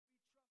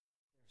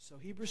So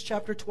Hebrews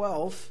chapter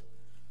 12,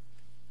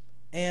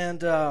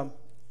 and for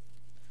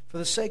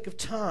the sake of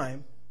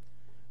time,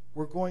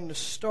 we're going to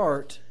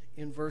start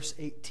in verse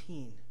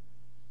 18.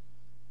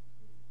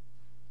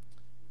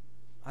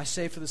 I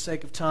say for the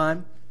sake of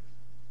time,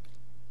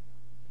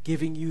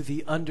 giving you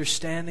the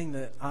understanding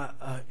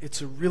that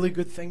it's a really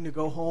good thing to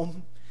go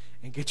home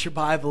and get your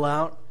Bible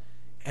out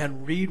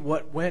and read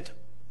what went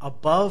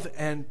above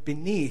and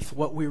beneath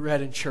what we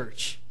read in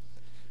church.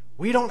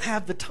 We don't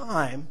have the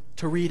time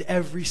to read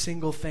every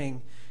single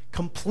thing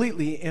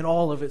completely in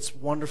all of its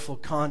wonderful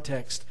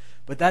context,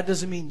 but that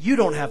doesn't mean you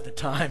don't have the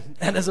time.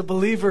 And as a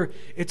believer,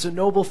 it's a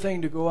noble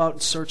thing to go out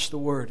and search the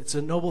Word. It's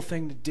a noble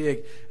thing to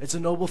dig. It's a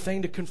noble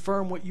thing to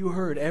confirm what you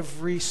heard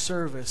every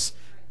service.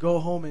 Go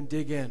home and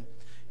dig in.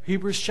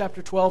 Hebrews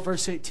chapter 12,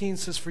 verse 18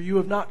 says, "For you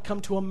have not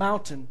come to a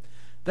mountain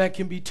that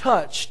can be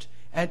touched,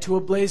 and to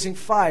a blazing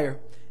fire,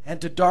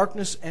 and to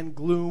darkness and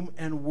gloom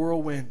and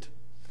whirlwind,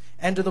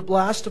 and to the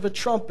blast of a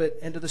trumpet,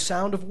 and to the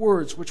sound of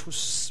words,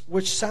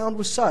 which sound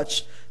was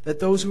such that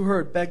those who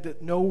heard begged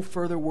that no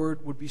further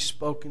word would be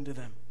spoken to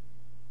them."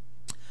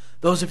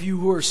 Those of you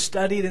who are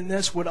studied in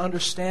this would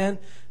understand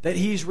that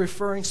he's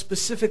referring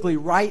specifically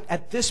right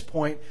at this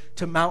point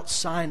to Mount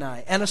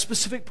Sinai, and a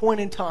specific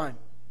point in time.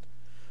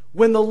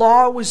 When the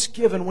law was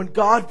given, when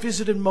God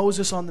visited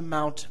Moses on the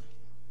mountain,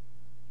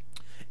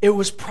 it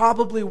was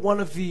probably one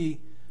of the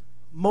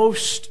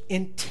most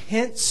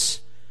intense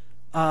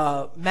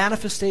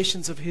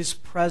manifestations of his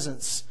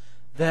presence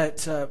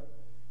that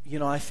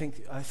I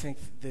think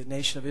the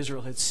nation of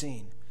Israel had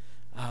seen.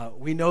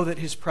 We know that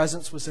his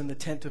presence was in the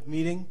tent of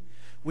meeting.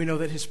 We know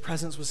that his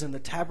presence was in the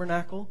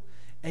tabernacle,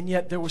 and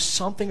yet there was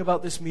something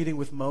about this meeting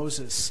with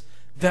Moses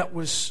that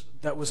was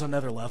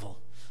another level.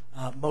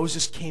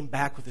 Moses came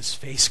back with his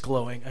face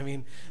glowing. I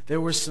mean, there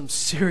were some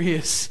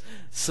serious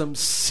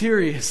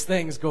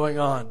things going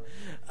on,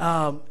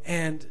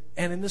 and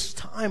in this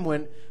time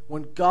when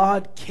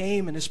God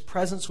came and his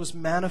presence was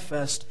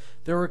manifest,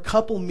 there were a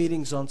couple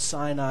meetings on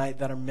Sinai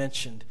that are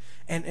mentioned.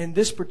 And in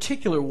this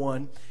particular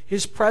one,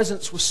 his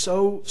presence was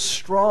so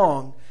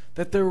strong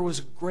that there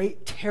was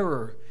great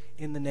terror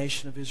in the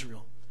nation of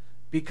Israel,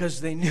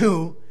 because they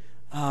knew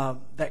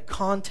that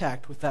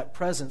contact with that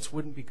presence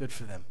wouldn't be good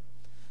for them.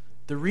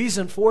 The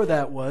reason for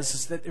that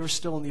is that they were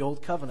still in the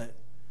old covenant,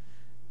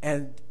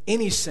 and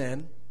any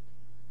sin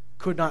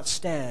could not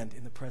stand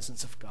in the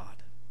presence of God.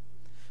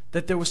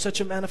 That there was such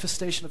a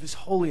manifestation of his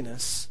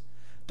holiness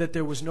that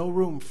there was no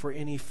room for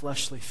any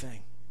fleshly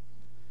thing.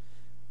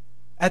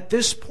 At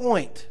this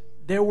point,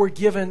 they were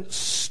given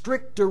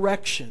strict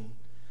direction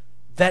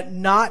that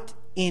not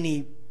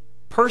any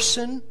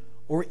person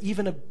or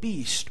even a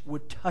beast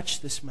would touch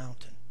this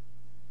mountain,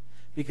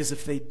 because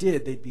if they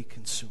did, they'd be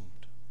consumed.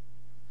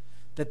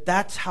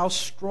 That's how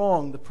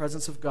strong the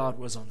presence of God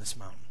was on this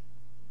mountain.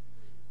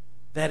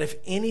 That if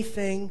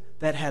anything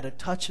that had a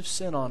touch of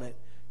sin on it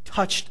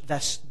touched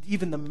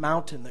even the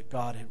mountain that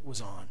God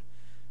was on,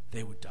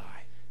 they would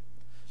die.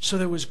 So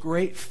there was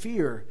great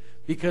fear,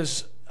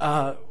 because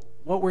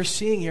what we're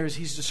seeing here is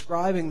he's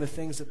describing the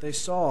things that they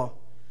saw.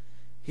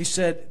 He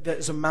said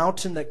there's a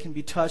mountain that can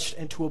be touched,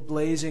 and to a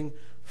blazing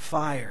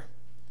fire.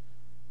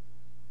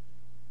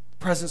 The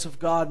presence of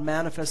God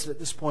manifested at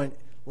this point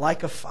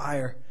like a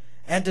fire.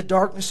 And to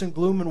darkness and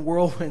gloom and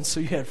whirlwind. So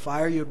you had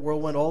fire, you had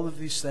whirlwind, all of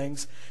these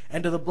things.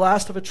 And to the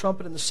blast of a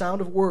trumpet and the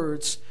sound of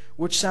words,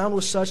 which sound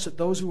was such that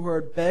those who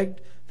heard begged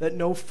that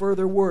no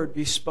further word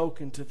be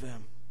spoken to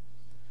them.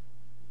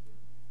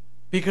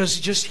 Because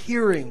just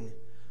hearing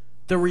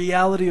the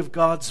reality of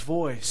God's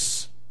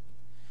voice,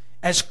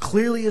 as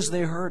clearly as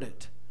they heard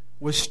it,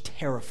 was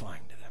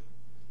terrifying to them.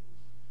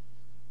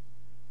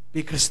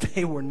 Because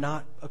they were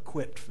not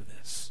equipped for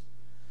this.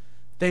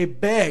 They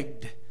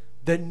begged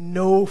that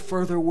no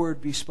further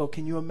word be spoken.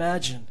 Can you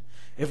imagine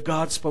if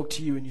God spoke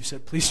to you and you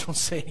said, "Please don't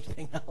say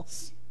anything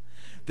else.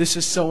 This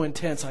is so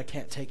intense, I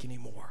can't take any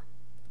more."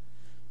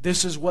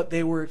 This is what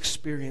they were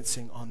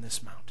experiencing on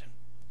this mountain,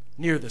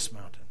 near this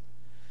mountain.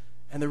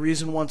 And the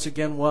reason once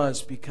again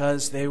was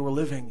because they were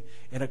living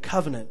in a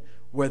covenant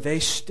where they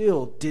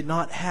still did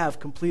not have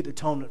complete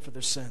atonement for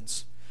their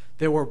sins.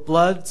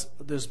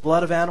 There's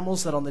blood of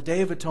animals that on the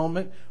Day of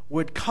Atonement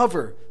would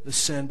cover the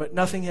sin, but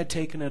nothing had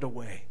taken it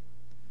away.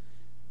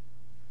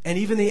 And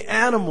even the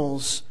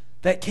animals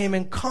that came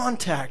in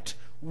contact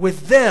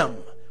with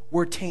them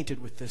were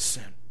tainted with this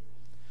sin.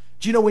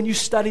 Do you know, when you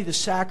study the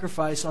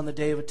sacrifice on the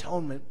Day of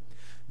Atonement,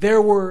 there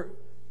were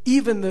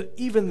even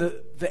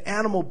the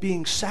animal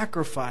being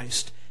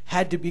sacrificed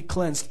had to be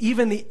cleansed.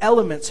 Even the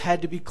elements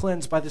had to be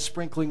cleansed by the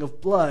sprinkling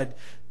of blood,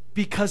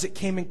 because it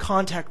came in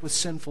contact with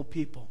sinful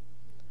people.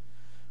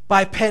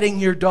 By petting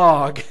your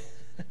dog,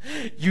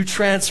 you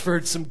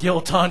transferred some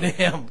guilt onto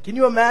him. Can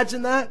you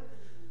imagine that?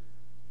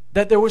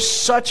 That there was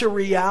such a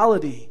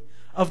reality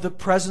of the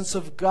presence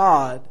of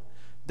God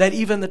that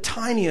even the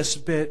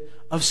tiniest bit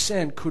of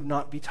sin could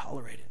not be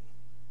tolerated.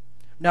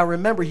 Now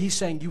remember, he's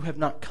saying you have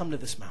not come to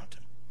this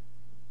mountain.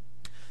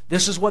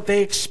 This is what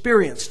they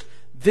experienced.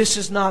 This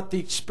is not the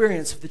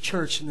experience of the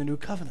church in the New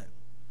Covenant.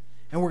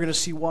 And we're going to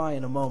see why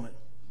in a moment.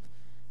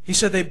 He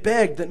said they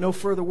begged that no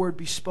further word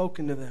be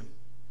spoken to them,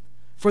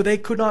 for they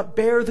could not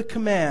bear the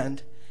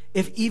command,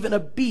 if even a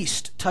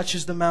beast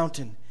touches the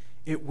mountain,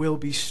 it will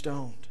be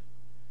stoned.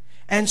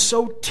 And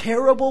so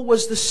terrible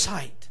was the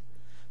sight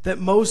that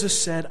Moses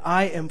said,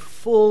 I am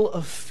full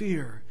of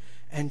fear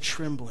and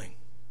trembling.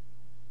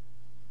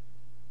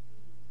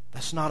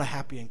 That's not a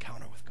happy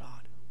encounter with God.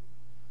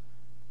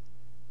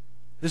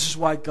 This is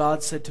why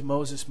God said to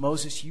Moses,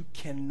 Moses, you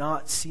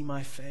cannot see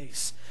my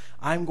face.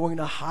 I'm going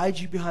to hide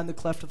you behind the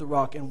cleft of the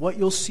rock, and what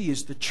you'll see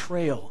is the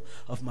trail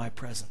of my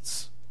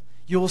presence.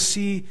 You'll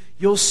see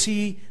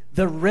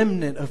the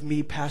remnant of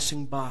me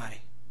passing by.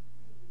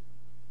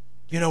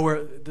 You know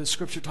where the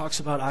scripture talks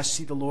about, I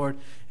see the Lord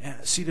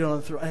seated on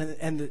the throne,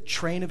 and the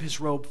train of his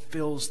robe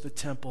fills the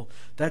temple.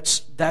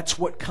 That's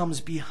what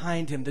comes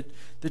behind him.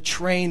 The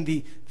train,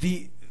 the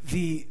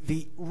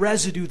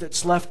residue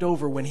that's left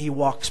over when he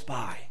walks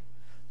by.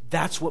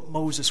 That's what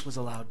Moses was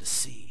allowed to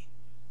see.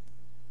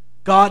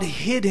 God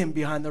hid him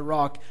behind the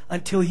rock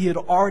until he had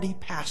already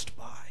passed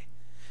by.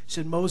 He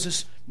said,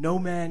 Moses, no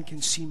man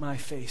can see my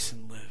face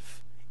and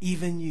live,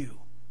 even you.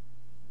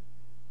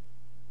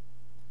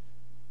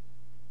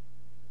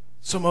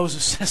 So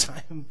Moses says,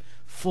 I am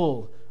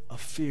full of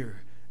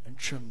fear and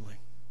trembling.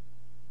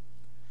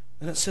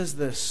 And it says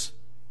this,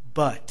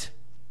 but,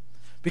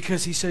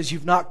 because he says,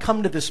 you've not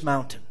come to this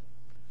mountain.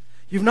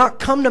 You've not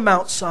come to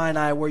Mount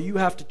Sinai where you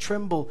have to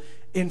tremble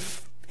in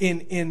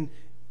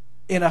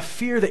a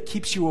fear that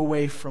keeps you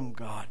away from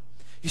God.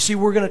 You see,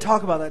 we're going to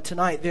talk about that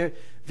tonight.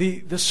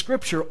 The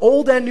Scripture,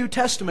 Old and New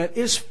Testament,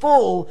 is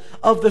full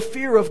of the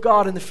fear of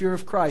God and the fear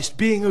of Christ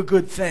being a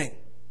good thing.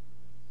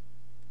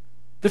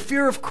 The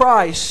fear of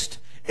Christ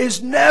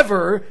is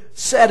never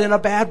said in a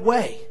bad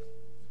way.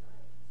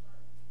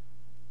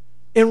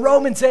 In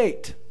Romans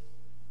 8,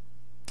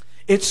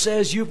 it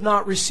says you've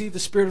not received the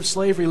spirit of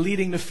slavery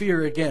leading to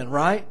fear again,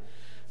 right?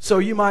 So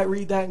you might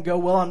read that and go,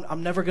 well,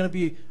 I'm never going to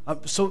be,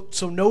 so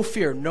no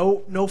fear,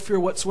 no fear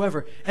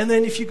whatsoever. And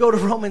then if you go to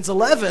Romans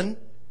 11,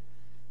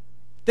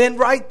 then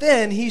right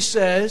then he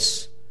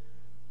says,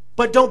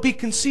 but don't be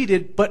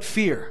conceited, but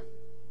fear.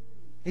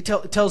 He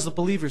tells the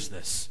believers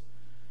this.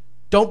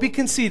 Don't be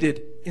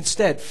conceited,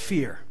 instead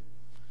fear.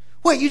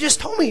 Wait, you just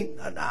told me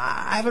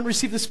I haven't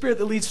received the spirit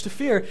that leads to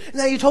fear. And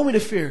now you told me to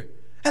fear.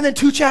 And then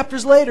 2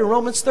 chapters later,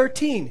 Romans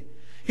 13,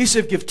 he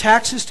said, give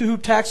taxes to whom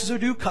taxes are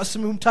due,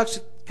 customs to whom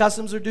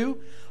customs are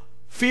due,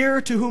 fear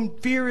to whom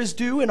fear is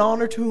due, and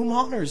honor to whom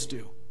honor is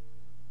due.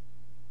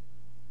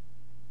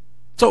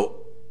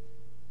 So,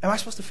 am I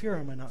supposed to fear or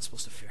am I not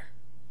supposed to fear?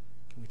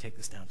 Can we take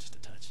this down just a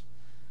touch?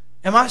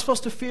 Am I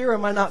supposed to fear or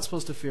am I not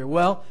supposed to fear?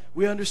 Well,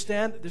 we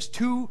understand that there's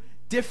 2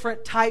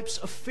 different types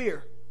of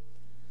fear.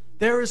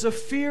 There is a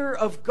fear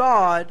of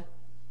God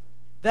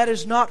that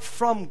is not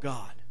from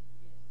God.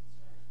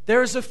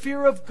 There is a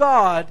fear of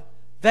God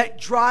that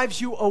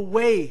drives you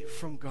away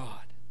from God.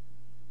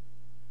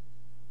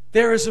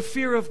 There is a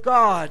fear of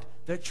God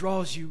that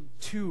draws you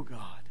to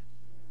God.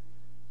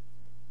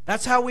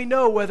 That's how we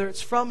know whether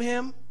it's from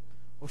Him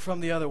or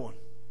from the other one.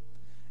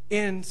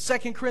 In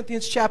 2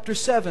 Corinthians chapter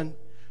 7,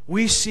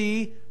 we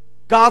see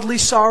godly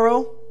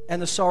sorrow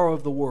and the sorrow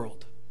of the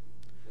world.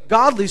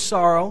 Godly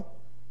sorrow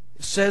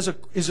says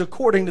is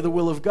according to the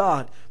will of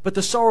God, but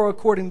the sorrow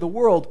according to the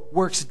world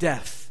works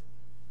death.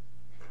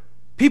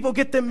 People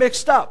get them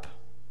mixed up.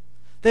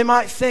 They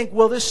might think,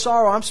 well, this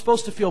sorrow, I'm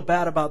supposed to feel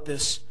bad about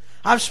this.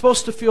 I'm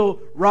supposed to feel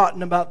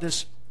rotten about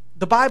this.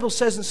 The Bible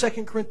says in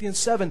 2 Corinthians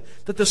 7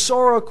 that the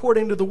sorrow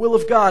according to the will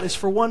of God is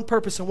for one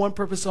purpose and one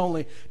purpose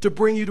only, to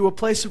bring you to a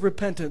place of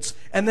repentance.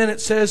 And then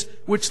it says,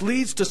 which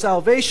leads to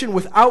salvation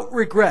without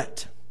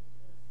regret.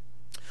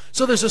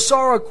 So there's a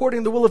sorrow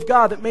according to the will of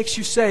God that makes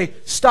you say,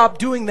 stop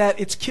doing that,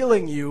 it's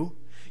killing you.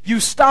 You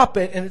stop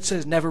it, and it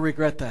says, never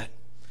regret that.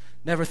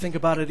 Never think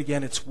about it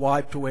again, it's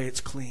wiped away,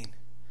 it's clean.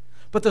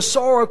 But the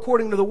sorrow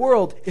according to the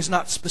world is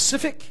not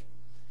specific.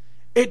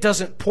 It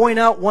doesn't point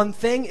out one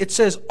thing. It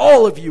says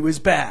all of you is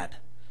bad.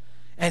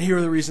 And here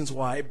are the reasons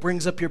why. It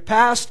brings up your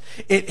past.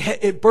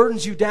 It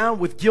burdens you down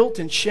with guilt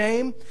and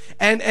shame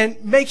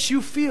and makes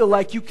you feel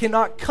like you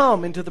cannot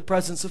come into the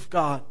presence of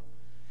God.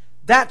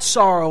 That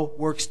sorrow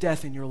works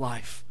death in your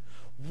life.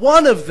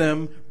 One of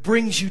them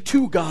brings you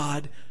to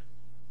God,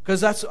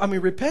 because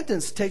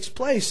repentance takes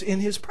place in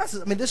His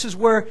presence. This is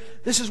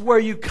where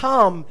you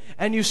come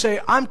and you say,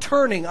 I'm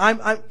turning,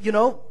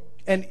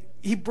 and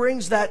He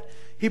brings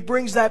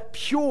that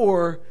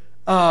pure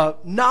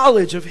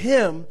knowledge of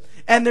Him,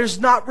 and there's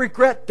not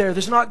regret there.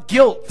 There's not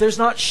guilt. There's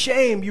not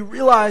shame. You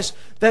realize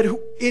that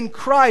in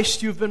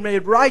Christ you've been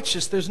made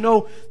righteous. There's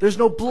no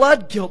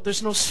blood guilt.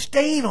 There's no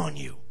stain on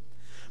you.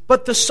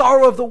 But the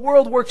sorrow of the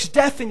world works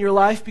death in your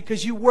life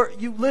because you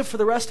live for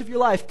the rest of your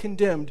life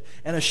condemned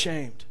and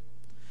ashamed.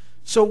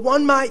 So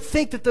one might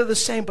think that they're the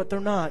same, but they're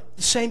not.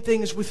 The same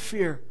thing is with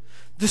fear.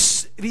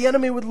 The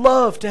enemy would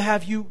love to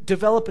have you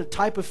develop a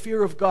type of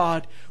fear of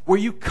God where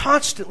you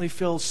constantly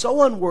feel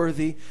so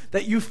unworthy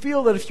that you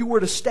feel that if you were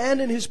to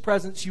stand in His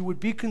presence, you would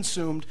be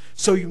consumed,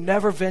 so you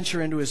never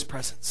venture into His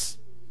presence.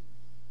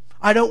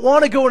 I don't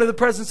want to go into the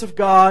presence of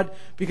God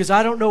because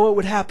I don't know what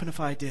would happen if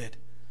I did.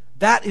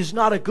 That is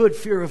not a good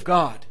fear of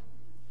God.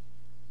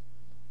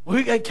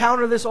 We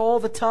encounter this all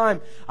the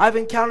time. I've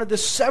encountered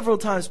this several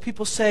times.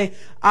 People say,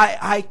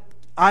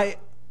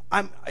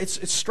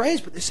 it's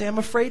strange, but they say, I'm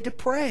afraid to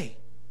pray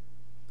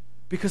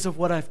because of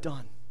what I've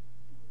done.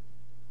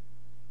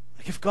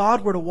 Like if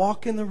God were to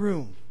walk in the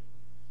room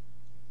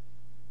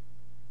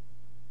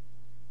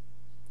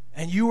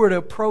and you were to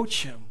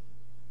approach Him,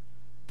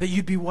 that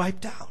you'd be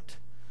wiped out.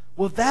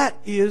 Well, that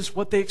is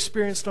what they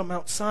experienced on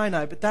Mount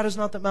Sinai, but that is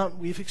not the mountain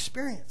we've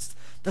experienced.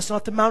 That's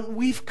not the mountain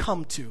we've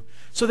come to.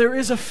 So there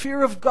is a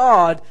fear of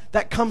God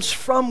that comes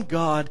from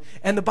God,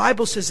 and the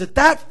Bible says that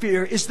that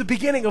fear is the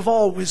beginning of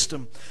all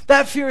wisdom.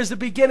 That fear is the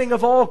beginning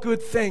of all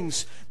good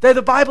things. That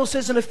the Bible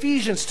says in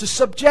Ephesians to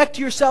subject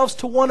yourselves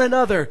to one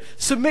another,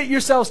 submit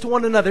yourselves to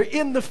one another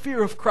in the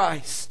fear of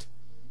Christ.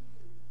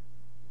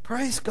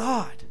 Praise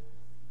God.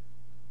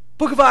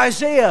 Book of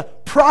Isaiah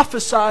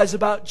prophesies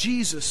about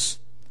Jesus.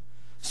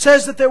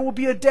 Says that there will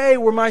be a day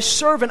where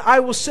I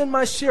will send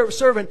my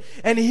servant,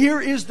 and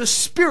here is the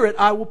Spirit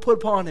I will put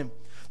upon him.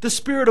 The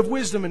Spirit of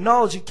wisdom and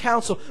knowledge and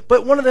counsel.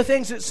 But one of the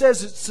things it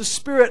says, it's the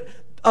Spirit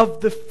of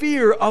the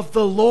fear of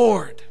the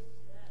Lord.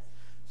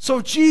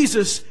 So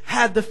Jesus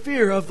had the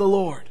fear of the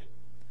Lord.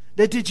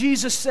 Now, did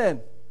Jesus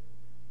sin?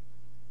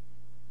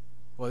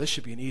 Well, this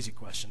should be an easy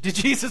question. Did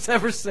Jesus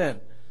ever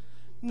sin?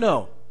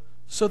 No.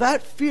 So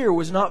that fear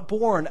was not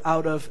born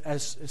out of,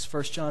 as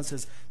 1 John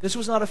says, this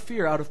was not a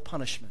fear out of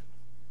punishment.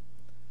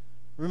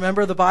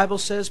 Remember, the Bible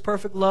says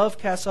perfect love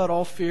casts out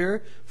all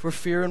fear, for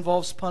fear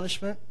involves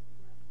punishment.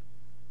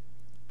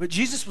 But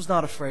Jesus was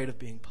not afraid of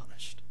being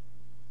punished.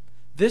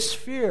 This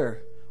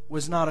fear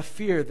was not a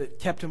fear that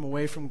kept him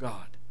away from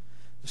God.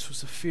 This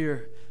was a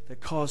fear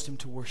that caused him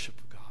to worship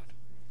God.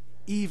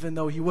 Even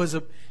though he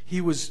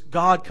was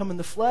God come in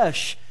the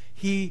flesh,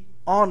 he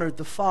honored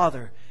the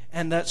Father.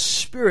 And that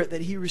spirit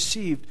that he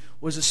received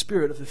was a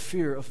spirit of the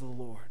fear of the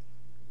Lord.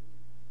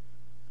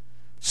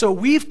 So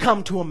we've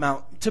come to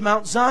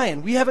Mount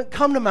Zion. We haven't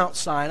come to Mount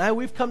Sinai.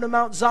 We've come to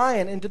Mount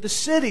Zion, into the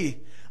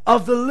city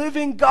of the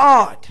living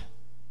God.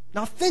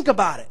 Now think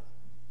about it.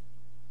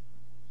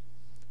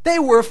 They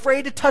were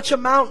afraid to touch a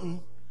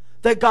mountain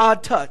that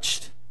God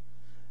touched.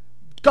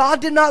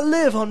 God did not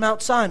live on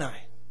Mount Sinai.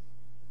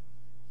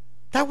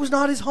 That was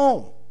not His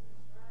home.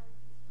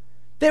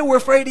 They were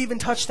afraid to even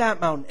touch that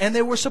mountain. And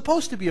they were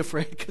supposed to be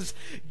afraid because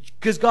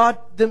God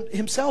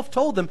Himself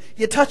told them,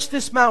 you touch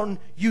this mountain,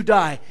 you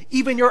die.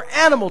 Even your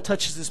animal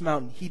touches this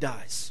mountain, he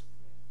dies.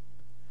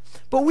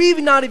 But we've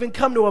not even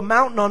come to a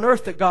mountain on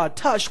earth that God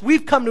touched.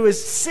 We've come to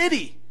His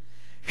city,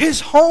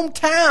 His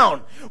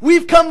hometown.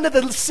 We've come to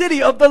the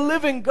city of the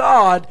living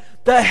God,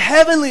 the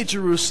heavenly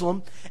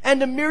Jerusalem,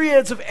 and the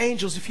myriads of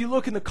angels. If you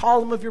look in the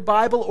column of your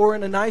Bible or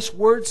in a nice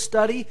word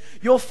study,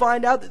 you'll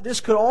find out that this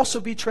could also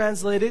be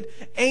translated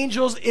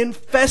angels in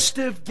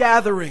festive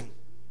gathering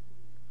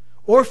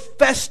or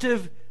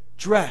festive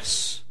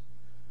dress.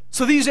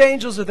 So these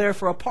angels are there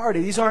for a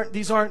party. These aren't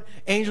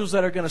angels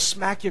that are going to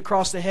smack you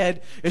across the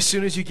head as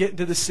soon as you get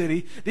into the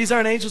city. These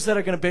aren't angels that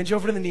are going to bend you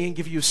over to the knee and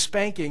give you a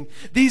spanking.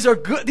 These are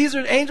good. These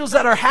are angels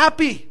that are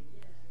happy.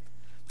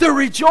 They're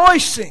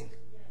rejoicing.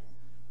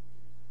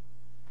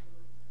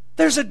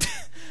 This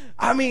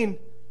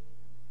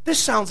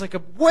sounds like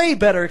a way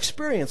better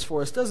experience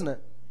for us, doesn't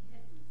it?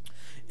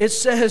 It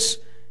says,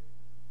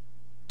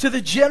 to the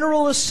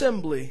general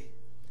assembly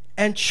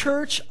and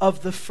church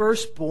of the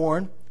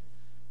firstborn.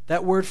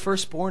 That word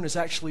firstborn is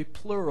actually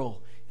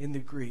plural in the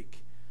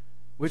Greek,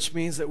 which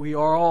means that we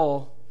are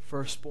all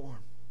firstborn.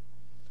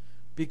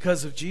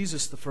 Because of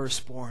Jesus, the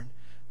firstborn,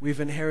 we've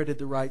inherited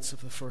the rights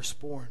of the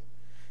firstborn.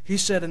 He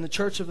said, in the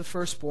church of the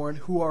firstborn,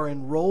 who are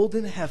enrolled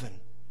in heaven,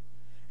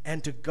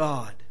 and to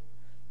God,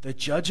 the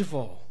judge of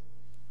all,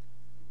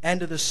 and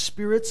to the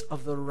spirits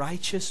of the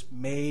righteous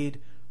made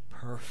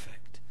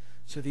perfect.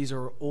 So these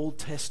are Old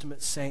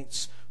Testament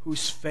saints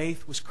whose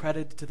faith was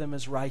credited to them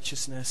as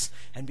righteousness.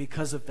 And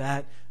because of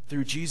that,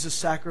 through Jesus'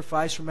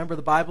 sacrifice, remember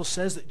the Bible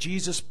says that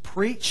Jesus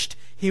preached.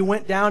 He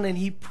went down and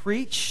He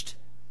preached.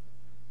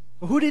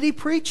 Well, who did He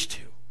preach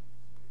to?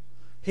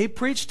 He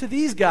preached to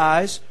these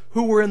guys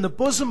who were in the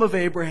bosom of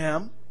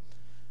Abraham,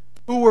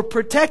 who were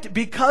protected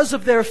because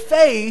of their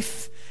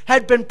faith,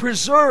 had been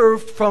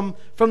preserved from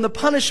the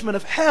punishment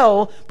of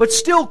hell, but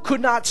still could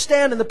not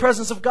stand in the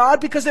presence of God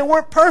because they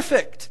weren't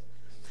perfect.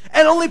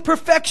 And only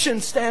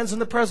perfection stands in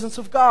the presence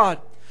of God.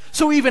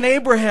 So even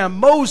Abraham,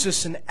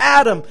 Moses, and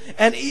Adam,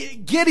 and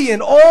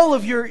Gideon, all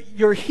of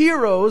your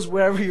heroes,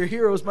 wherever your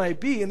heroes might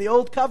be in the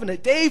Old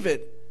Covenant,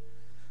 David,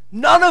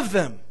 none of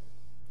them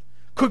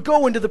could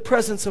go into the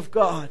presence of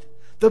God.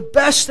 The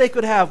best they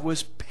could have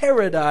was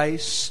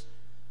paradise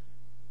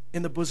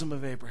in the bosom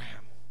of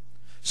Abraham.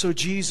 So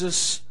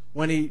Jesus,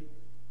 when He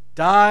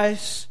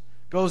dies,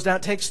 goes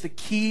down, takes the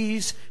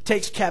keys,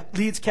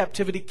 leads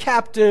captivity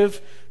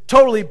captive,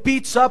 totally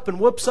beats up and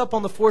whoops up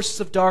on the forces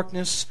of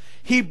darkness.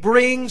 He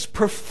brings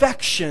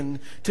perfection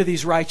to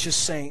these righteous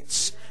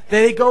saints.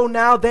 They go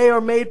now, they are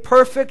made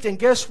perfect, and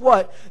guess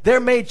what? They're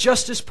made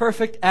just as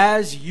perfect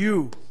as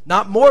you.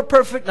 Not more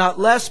perfect, not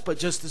less, but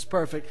just as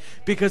perfect.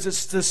 Because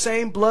it's the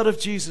same blood of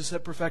Jesus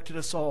that perfected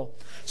us all.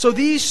 So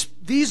these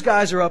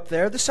guys are up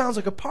there. This sounds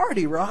like a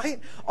party, right?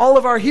 All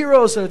of our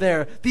heroes are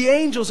there. The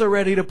angels are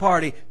ready to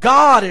party.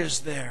 God is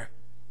there.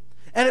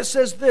 And it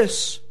says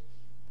this,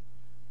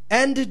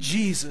 and to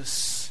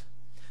Jesus,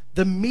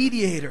 the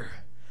mediator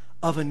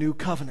of a new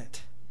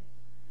covenant,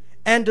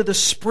 and to the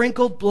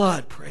sprinkled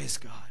blood, praise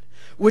God,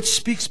 which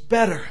speaks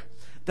better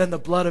than the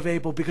blood of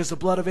Abel, because the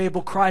blood of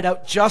Abel cried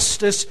out,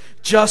 justice,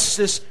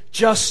 justice,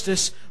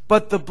 justice,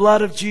 but the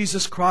blood of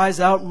Jesus cries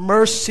out,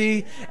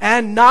 mercy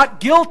and not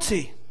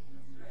guilty.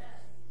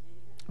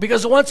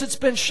 Because once it's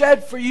been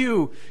shed for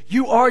you,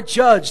 you are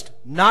judged,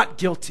 not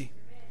guilty.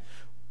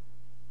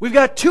 We've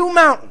got two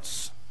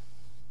mountains.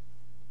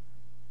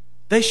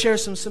 They share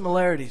some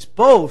similarities.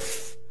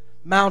 Both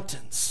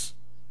mountains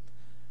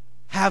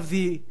have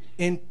the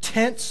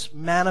intense,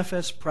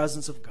 manifest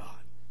presence of God.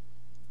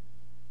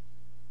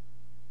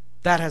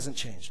 That hasn't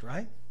changed,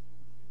 right?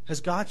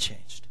 Has God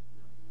changed?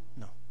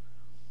 No.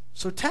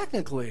 So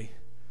technically,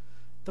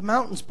 the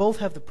mountains both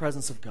have the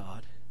presence of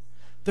God.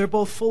 They're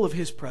both full of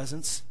His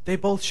presence. They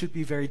both should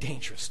be very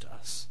dangerous to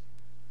us.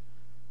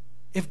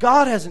 If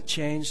God hasn't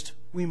changed,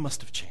 we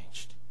must have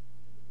changed.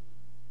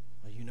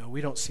 Well, you know,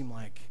 we don't seem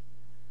like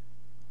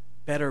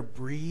better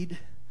breed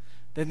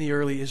than the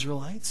early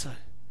Israelites.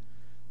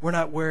 We're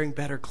not wearing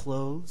better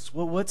clothes.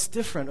 Well, what's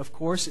different? Of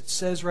course, it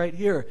says right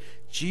here,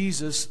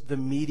 Jesus, the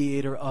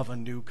mediator of a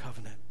new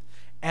covenant,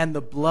 and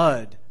the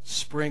blood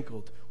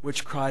sprinkled,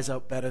 which cries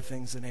out better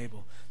things than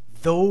Abel.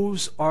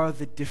 Those are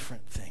the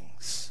different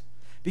things.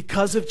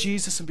 Because of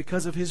Jesus and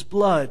because of His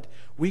blood,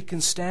 we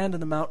can stand in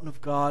the mountain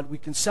of God. We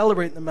can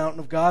celebrate in the mountain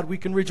of God. We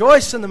can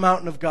rejoice in the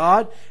mountain of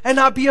God and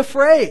not be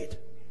afraid.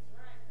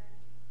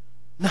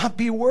 Not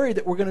be worried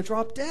that we're going to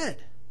drop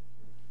dead.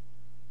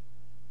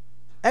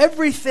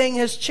 Everything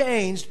has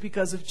changed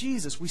because of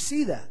Jesus. We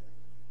see that.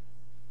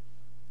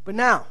 But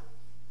now,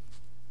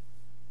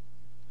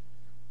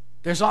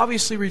 there's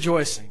obviously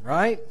rejoicing,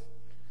 right?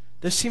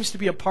 There seems to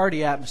be a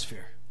party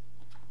atmosphere.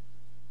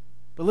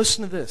 But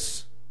listen to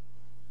this.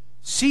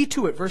 See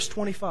to it, verse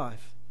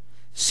 25.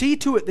 See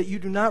to it that you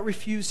do not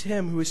refuse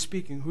Him who is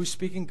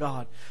speaking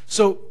God.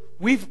 So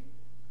we've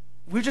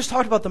just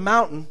talked about the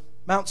mountain,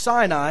 Mount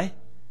Sinai,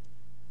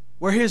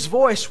 where His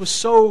voice was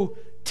so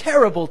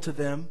terrible to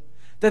them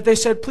that they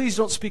said, please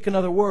don't speak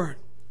another word.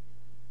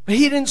 But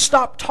He didn't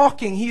stop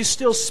talking. He is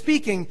still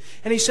speaking.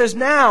 And He says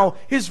now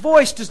His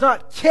voice does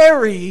not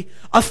carry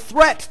a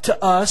threat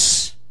to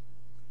us.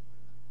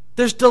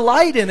 There's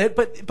delight in it,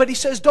 but He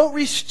says don't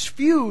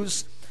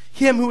refuse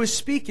Him who is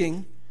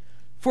speaking.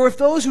 For if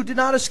those who did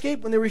not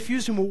escape when they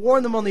refused Him will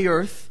warn them on the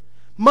earth,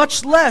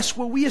 much less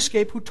will we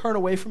escape who turn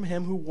away from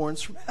Him who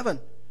warns from heaven.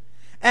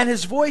 And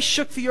His voice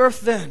shook the earth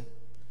then.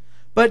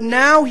 But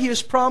now He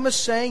has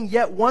promised, saying,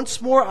 yet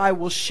once more I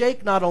will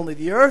shake not only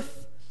the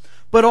earth,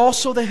 but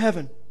also the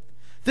heaven.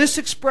 This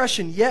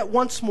expression, yet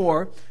once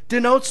more,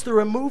 denotes the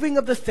removing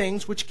of the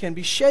things which can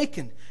be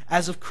shaken,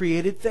 as of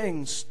created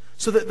things,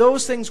 so that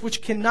those things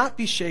which cannot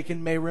be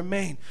shaken may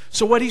remain.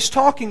 So what He's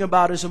talking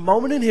about is a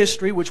moment in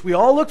history, which we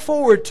all look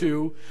forward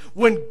to,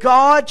 when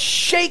God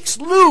shakes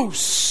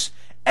loose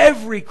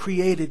every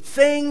created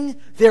thing.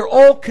 They're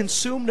all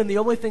consumed, and the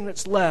only thing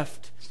that's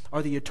left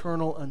are the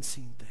eternal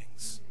unseen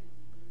things.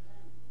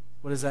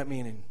 What does that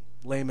mean in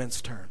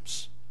layman's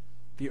terms?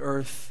 The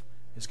earth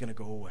is going to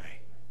go away.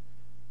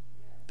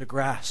 The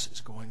grass is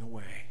going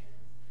away.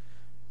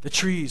 The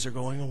trees are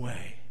going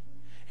away.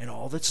 And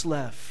all that's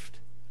left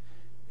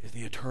is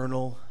the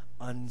eternal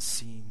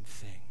unseen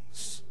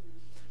things.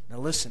 Now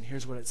listen,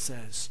 here's what it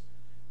says.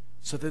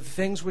 So that the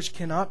things which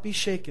cannot be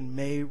shaken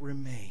may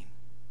remain.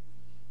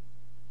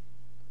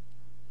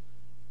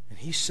 And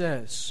He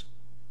says,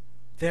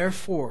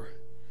 therefore,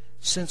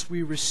 since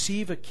we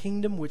receive a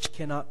kingdom which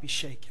cannot be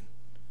shaken,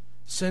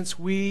 since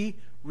we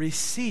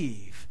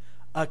receive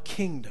a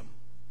kingdom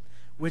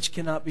which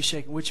cannot be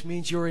shaken, which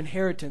means your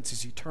inheritance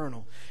is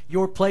eternal.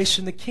 Your place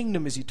in the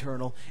kingdom is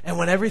eternal. And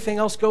when everything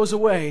else goes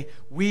away,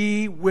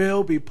 we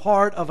will be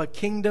part of a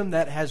kingdom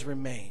that has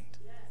remained.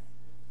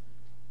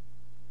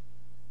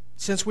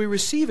 Since we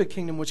receive a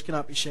kingdom which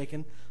cannot be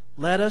shaken,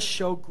 let us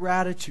show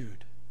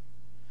gratitude,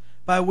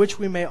 by which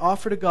we may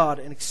offer to God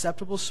an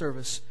acceptable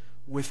service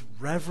with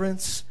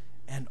reverence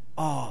and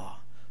awe.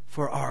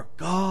 For our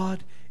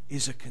God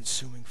is a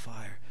consuming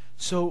fire.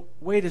 So,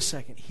 wait a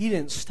second. He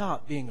didn't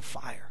stop being a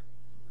fire.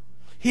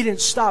 He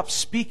didn't stop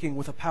speaking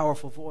with a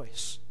powerful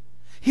voice.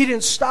 He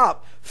didn't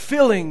stop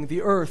filling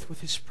the earth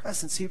with His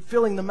presence.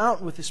 Filling the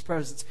mountain with His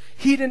presence.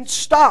 He didn't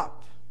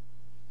stop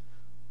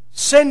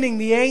sending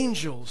the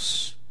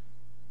angels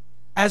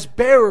as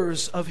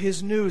bearers of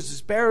His news,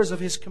 as bearers of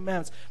His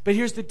commands. But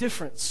here's the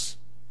difference.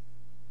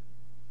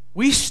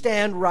 We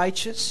stand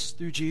righteous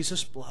through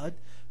Jesus' blood,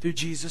 through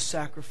Jesus'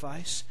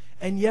 sacrifice,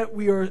 and yet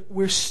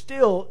we're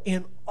still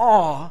in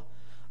awe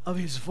of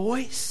His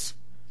voice,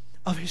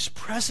 of His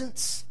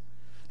presence.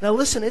 Now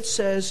listen, it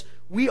says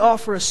we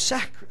offer a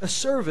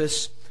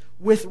service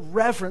with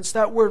reverence.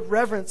 That word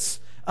reverence,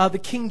 the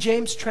King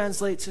James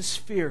translates as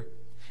fear.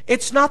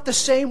 It's not the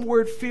same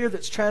word fear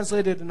that's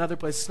translated in other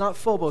places. It's not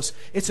phobos.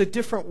 It's a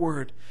different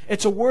word.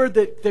 It's a word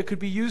that could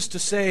be used to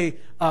say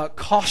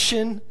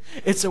caution.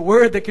 It's a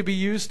word that could be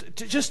used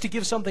just to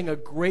give something a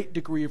great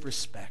degree of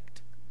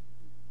respect.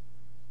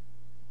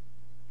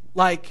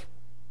 Like,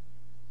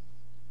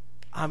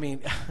 I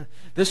mean,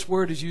 this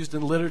word is used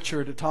in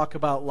literature to talk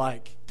about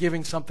like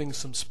giving something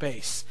some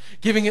space,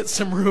 giving it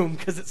some room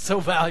because it's so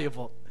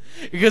valuable,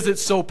 because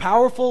it's so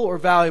powerful or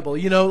valuable.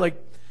 You know,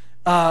 like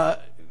a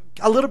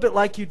little bit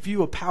like you'd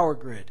view a power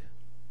grid.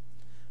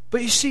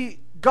 But you see,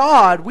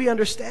 God, we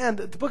understand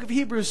that the book of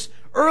Hebrews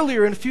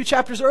earlier, in a few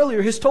chapters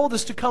earlier, has told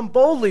us to come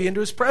boldly into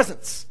His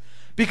presence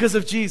because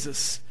of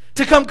Jesus,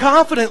 to come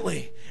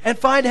confidently and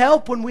find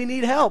help when we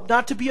need help,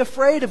 not to be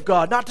afraid of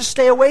God, not to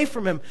stay away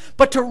from Him,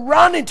 but to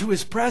run into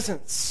His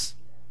presence.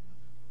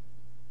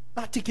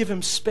 Not to give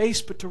Him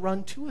space, but to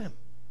run to Him.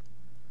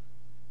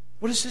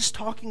 What is this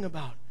talking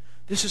about?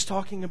 This is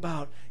talking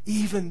about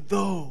even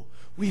though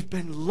we've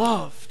been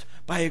loved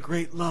by a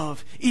great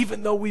love,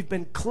 even though we've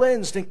been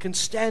cleansed and can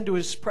stand to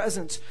His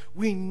presence,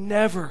 we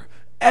never,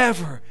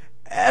 ever,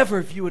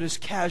 ever view it as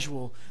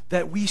casual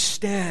that we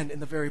stand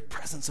in the very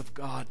presence of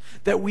God,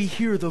 that we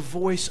hear the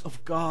voice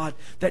of God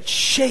that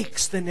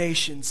shakes the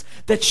nations,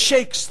 that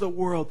shakes the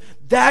world.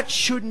 That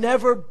should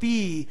never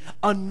be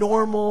a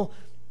normal,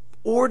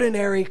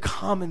 ordinary,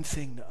 common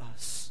thing to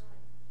us.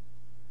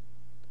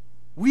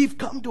 We've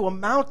come to a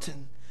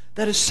mountain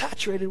that is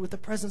saturated with the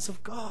presence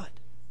of God.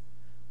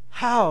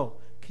 How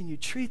can you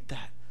treat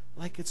that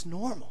like it's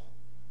normal?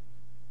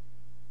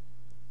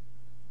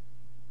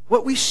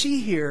 What we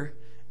see here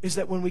is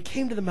that when we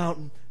came to the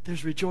mountain,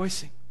 there's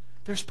rejoicing,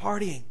 there's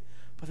partying,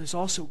 but there's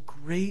also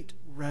great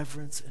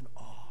reverence and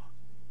awe.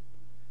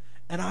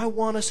 And I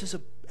want us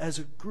as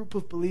a group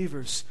of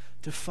believers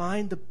to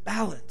find the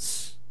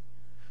balance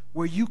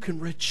where you can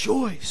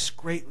rejoice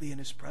greatly in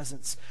His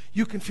presence.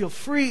 You can feel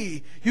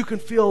free, you can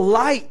feel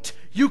light,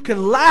 you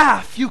can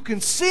laugh, you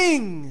can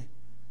sing.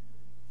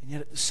 And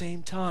yet at the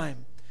same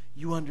time,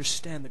 you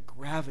understand the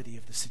gravity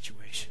of the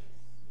situation.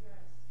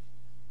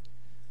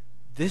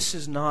 This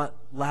is not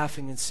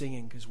laughing and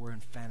singing because we're in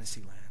fantasy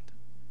land.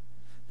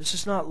 This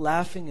is not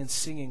laughing and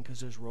singing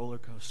because there's roller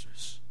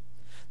coasters.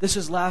 This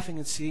is laughing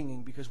and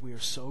singing because we are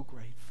so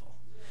grateful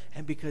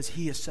and because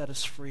He has set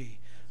us free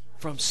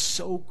from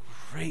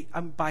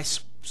by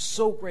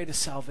so great a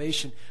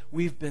salvation.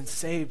 We've been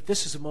saved.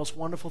 This is the most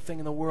wonderful thing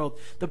in the world.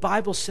 The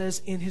Bible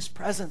says in His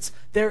presence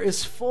there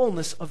is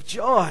fullness of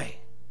joy.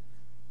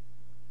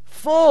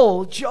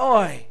 Full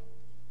joy.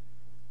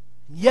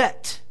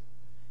 Yet,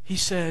 He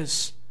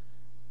says,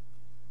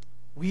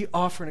 we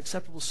offer an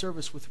acceptable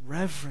service with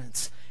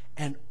reverence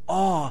and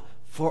awe,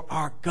 for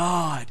our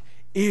God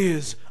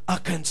is a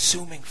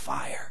consuming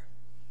fire.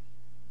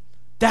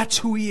 That's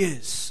who He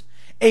is.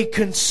 A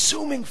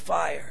consuming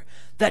fire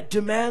that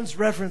demands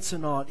reverence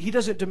and awe. He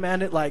doesn't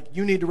demand it like,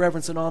 you need to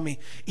reverence and awe me.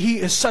 He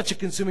is such a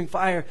consuming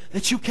fire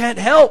that you can't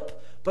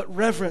help but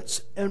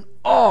reverence and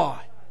awe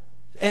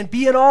and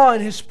be in awe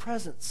in His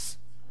presence.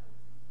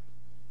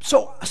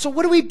 So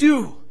what do we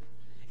do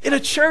in a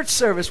church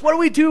service? What do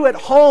we do at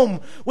home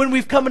when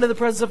we've come into the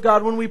presence of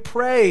God, when we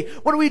pray?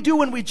 What do we do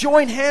when we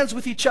join hands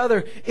with each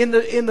other in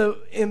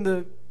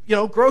the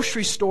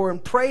grocery store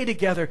and pray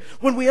together?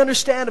 When we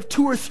understand if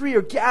 2 or 3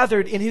 are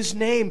gathered in His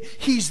name,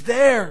 He's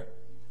there.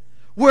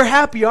 We're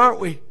happy, aren't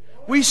we?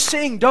 We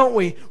sing, don't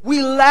we?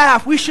 We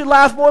laugh. We should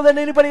laugh more than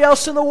anybody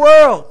else in the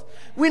world.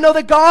 We know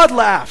that God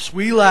laughs.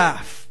 We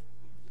laugh.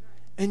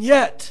 And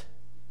yet,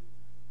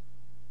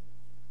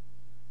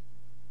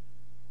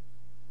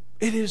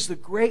 it is the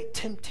great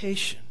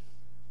temptation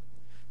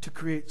to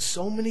create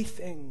so many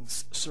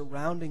things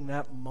surrounding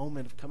that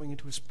moment of coming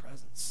into His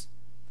presence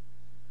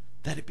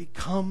that it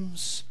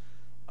becomes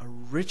a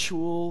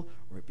ritual,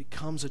 or it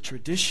becomes a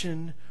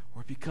tradition,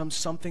 or it becomes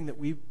something that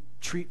we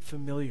treat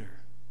familiar,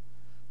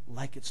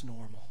 like it's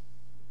normal.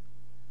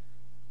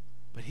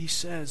 But He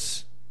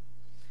says,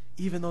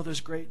 even though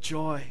there's great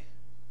joy,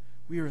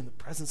 we are in the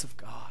presence of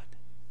God.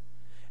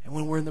 And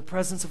when we're in the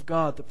presence of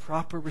God, the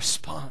proper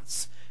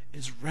response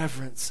is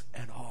reverence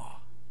and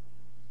awe.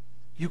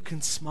 You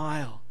can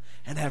smile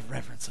and have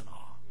reverence and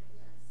awe.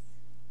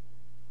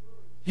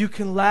 You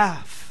can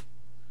laugh,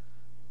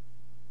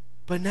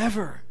 but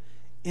never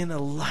in a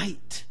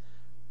light,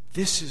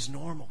 this is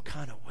normal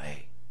kind of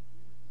way.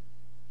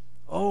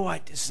 Oh, I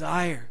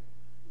desire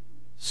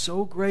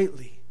so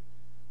greatly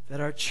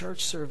that our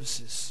church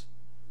services,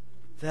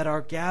 that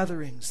our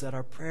gatherings, that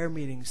our prayer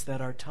meetings, that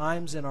our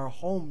times in our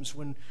homes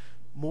when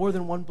more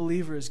than one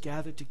believer is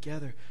gathered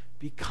together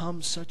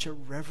become such a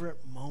reverent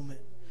moment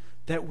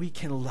that we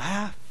can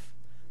laugh,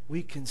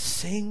 we can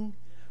sing,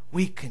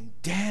 we can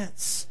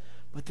dance,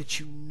 but that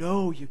you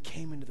know you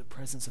came into the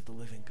presence of the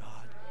living God.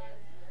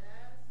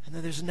 And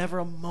that there's never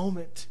a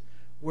moment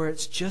where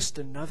it's just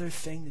another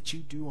thing that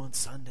you do on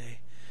Sunday,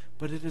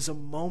 but it is a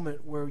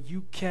moment where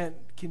you can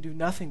do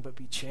nothing but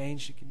be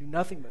changed. You can do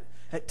nothing but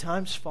at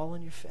times fall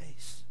on your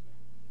face.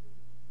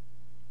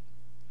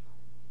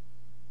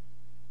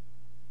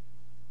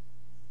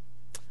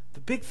 The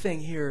big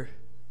thing here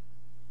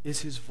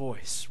is his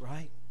voice,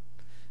 right?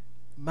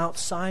 Mount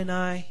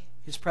Sinai,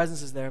 his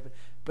presence is there,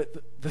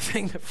 but the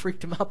thing that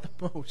freaked him out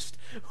the most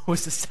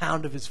was the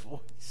sound of his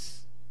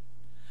voice.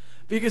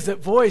 Because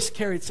that voice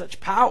carried such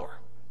power.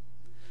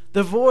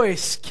 The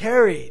voice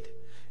carried.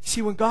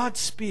 See, when God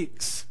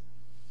speaks,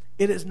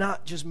 it is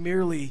not just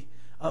merely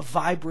a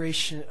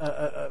vibration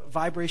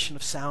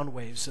of sound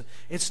waves.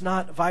 It's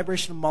not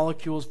vibration of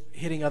molecules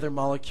hitting other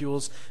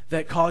molecules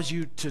that cause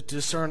you to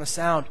discern a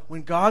sound.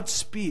 When God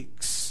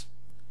speaks,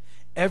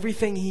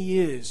 everything he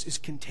is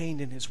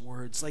contained in his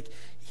words. Like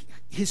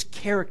his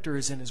character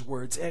is in his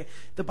words.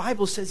 The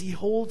Bible says he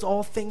holds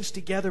all things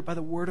together by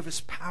the word of his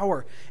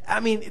power.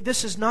 I mean,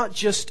 this is not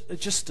just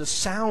a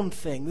sound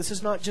thing. This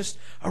is not just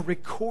a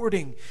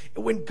recording.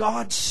 When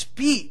God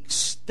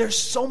speaks, there's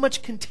so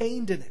much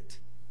contained in it.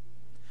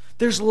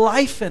 There's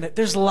life in it.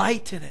 There's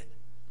light in it.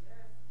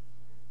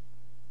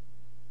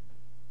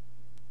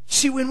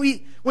 See,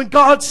 when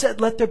God said,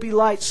 "Let there be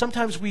light,"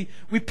 sometimes we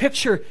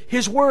picture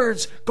his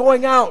words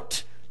going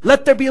out.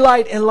 "Let there be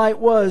light," and light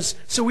was.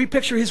 So we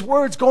picture his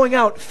words going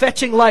out,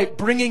 fetching light,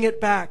 bringing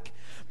it back.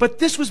 But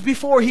this was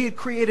before he had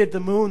created the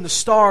moon, the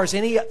stars,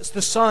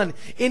 the sun,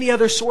 any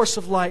other source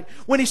of light.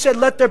 When he said,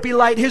 "Let there be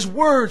light," his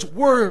words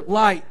were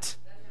light.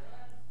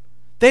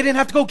 They didn't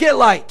have to go get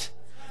light.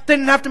 They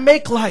didn't have to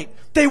make light.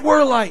 They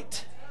were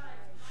light.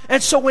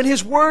 And so when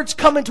his words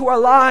come into our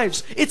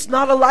lives, it's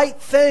not a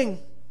light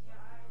thing.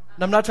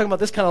 And I'm not talking about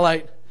this kind of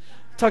light.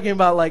 I'm talking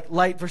about like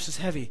light versus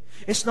heavy.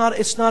 It's not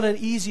an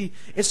easy,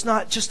 it's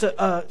not just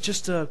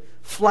a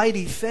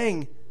flighty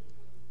thing.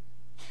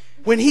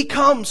 When he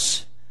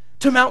comes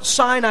to Mount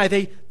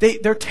Sinai,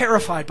 they're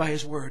terrified by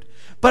his word.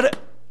 But at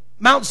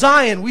Mount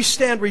Zion, we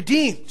stand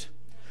redeemed.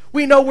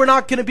 We know we're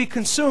not going to be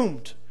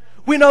consumed.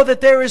 We know that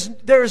there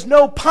is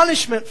no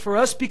punishment for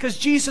us because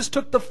Jesus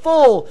took the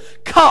full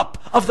cup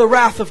of the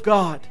wrath of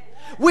God.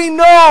 We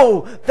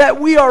know that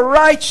we are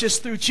righteous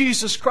through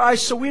Jesus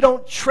Christ, so we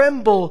don't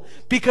tremble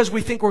because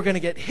we think we're going to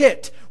get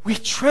hit. We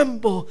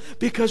tremble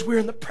because we're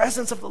in the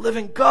presence of the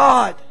living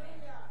God.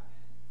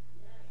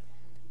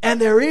 And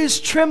there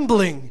is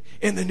trembling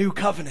in the new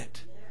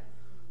covenant.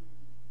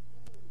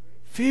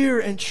 Fear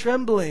and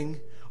trembling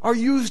are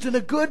used in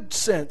a good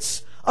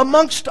sense.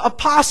 Amongst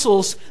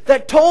apostles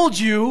that told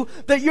you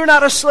that you're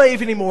not a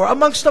slave anymore.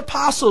 Amongst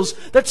apostles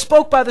that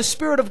spoke by the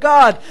Spirit of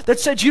God that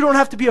said you don't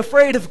have to be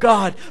afraid of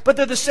God. But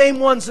they're the same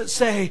ones that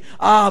say,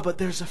 but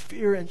there's a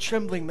fear and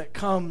trembling that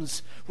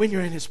comes when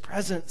you're in his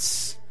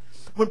presence.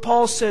 When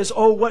Paul says,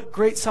 "Oh, what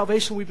great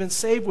salvation we've been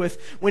saved with,"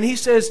 when he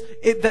says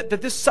that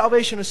this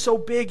salvation is so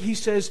big, he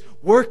says,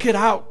 "Work it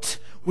out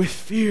with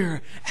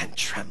fear and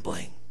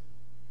trembling."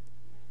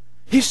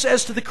 He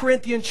says to the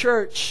Corinthian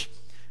church,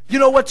 "You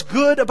know what's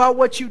good about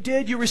what you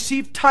did? You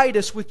received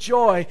Titus with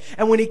joy.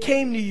 And when he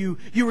came to you,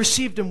 you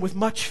received him with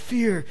much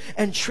fear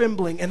and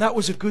trembling. And that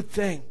was a good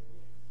thing."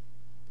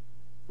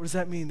 What does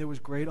that mean? There was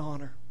great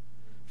honor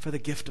for the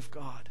gift of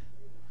God.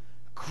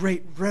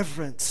 Great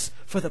reverence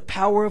for the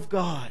power of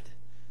God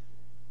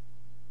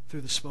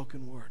through the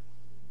spoken word.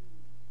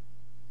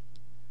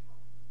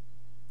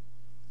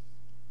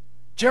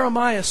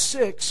 Jeremiah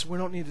 6, we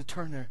don't need to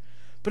turn there.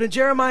 But in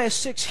Jeremiah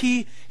 6,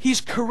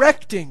 he's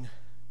correcting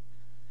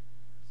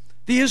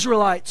the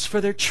Israelites for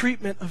their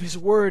treatment of his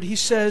word. He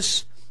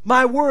says,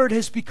 "My word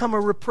has become a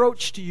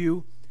reproach to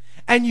you,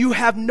 and you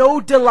have no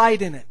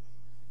delight in it."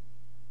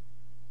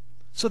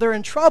 So they're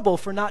in trouble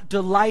for not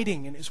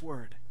delighting in his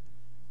word.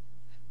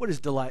 What does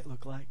delight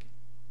look like?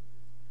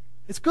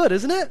 It's good,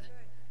 isn't it?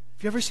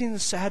 Have you ever seen a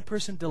sad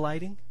person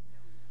delighting?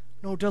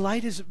 No,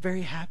 delight is a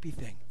very happy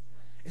thing.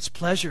 It's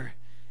pleasure.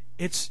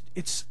 It's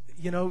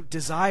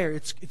desire.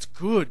 It's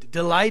good.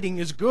 Delighting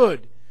is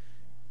good.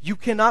 You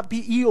cannot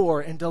be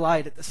Eeyore and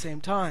delight at the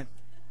same time.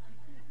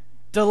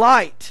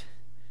 Delight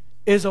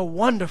is a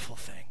wonderful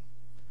thing.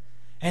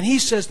 And he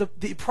says the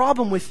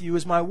problem with you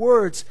is my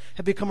words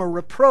have become a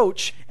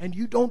reproach and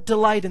you don't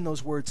delight in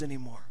those words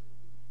anymore.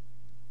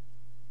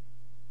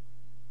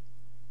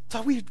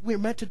 So we're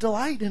meant to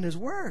delight in his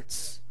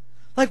words.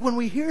 Like when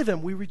we hear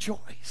them, we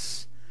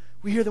rejoice.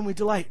 We hear them, we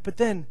delight. But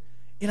then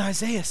in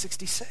Isaiah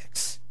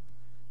 66,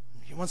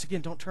 once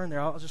again, don't turn there.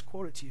 I'll just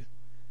quote it to you.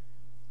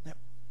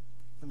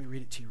 Let me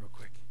read it to you real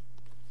quick.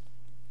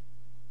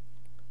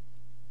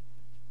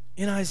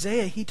 In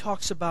Isaiah, he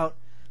talks about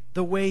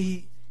the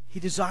way he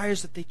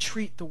desires that they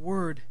treat the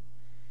word.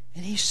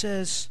 And he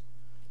says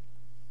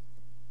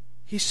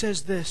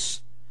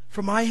this,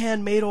 "For my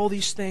hand made all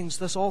these things,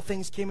 thus all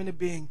things came into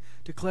being,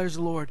 declares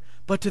the Lord.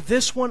 But to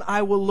this one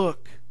I will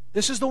look."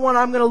 This is the one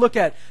I'm going to look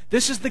at.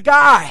 This is the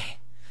guy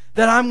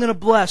that I'm going to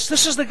bless.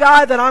 This is the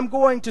guy that I'm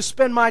going to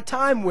spend my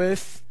time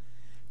with.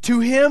 "To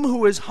him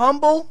who is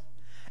humble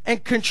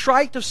and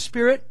contrite of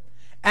spirit,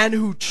 and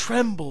who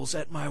trembles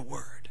at my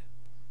word."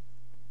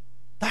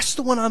 That's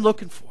the one I'm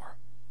looking for.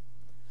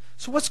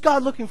 So what's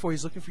God looking for?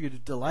 He's looking for you to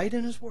delight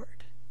in his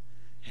word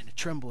and to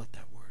tremble at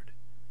that word.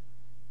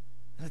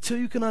 And until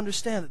you can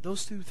understand that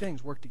those two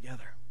things work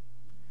together,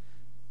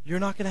 you're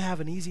not going to have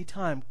an easy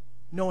time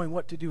knowing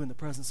what to do in the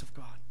presence of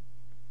God.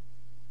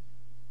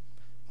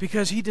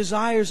 Because He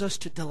desires us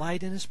to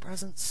delight in His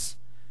presence,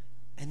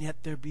 and yet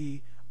there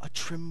be a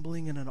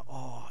trembling and an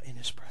awe in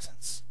His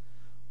presence.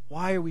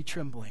 Why are we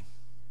trembling?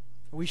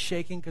 Are we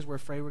shaking because we're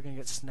afraid we're going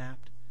to get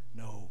snapped?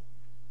 No.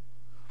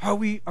 Are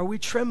we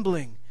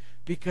trembling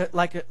because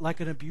like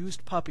an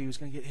abused puppy who's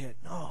going to get hit?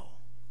 No.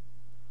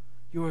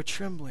 You are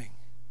trembling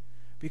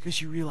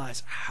because you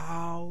realize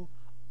how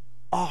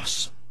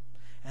awesome,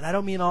 and I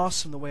don't mean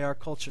awesome the way our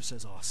culture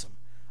says awesome.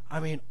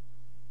 I mean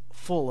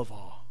full of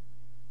awe.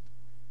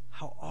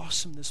 How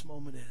awesome this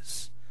moment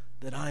is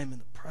that I am in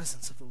the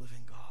presence of the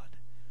living God.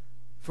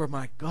 For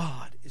my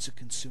God is a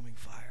consuming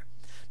fire.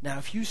 Now,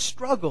 if you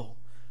struggle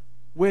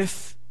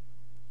with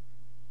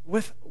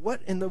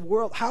what in the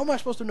world, how am I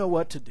supposed to know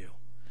what to do?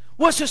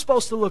 What's this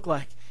supposed to look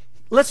like?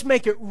 Let's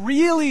make it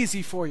real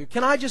easy for you.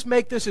 Can I just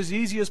make this as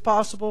easy as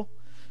possible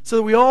so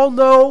that we all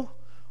know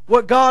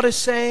what God is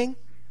saying?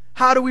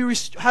 How do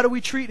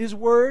we treat His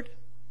Word?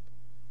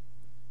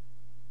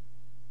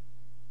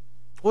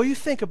 Well, you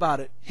think about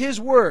it. His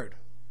Word.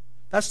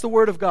 That's the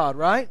Word of God,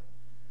 right?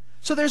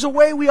 So there's a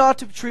way we ought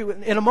to treat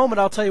it. In a moment,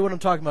 I'll tell you what I'm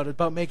talking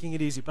about making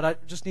it easy, but I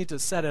just need to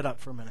set it up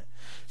for a minute.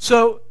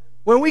 So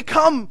when we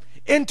come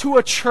into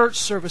a church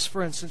service,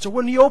 for instance, or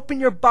when you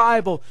open your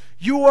Bible,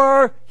 you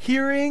are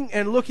hearing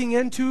and looking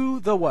into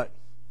the what?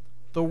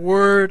 The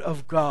Word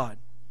of God.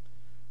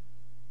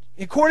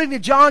 According to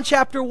John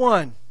chapter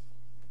 1,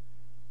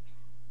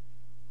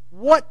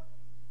 what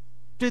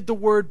did the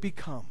Word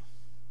become?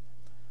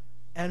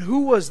 And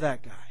who was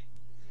that guy?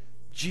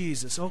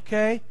 Jesus,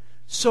 okay?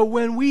 So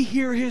when we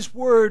hear His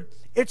Word,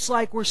 it's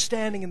like we're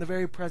standing in the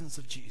very presence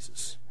of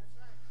Jesus.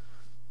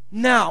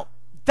 Now,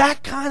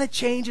 that kind of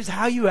changes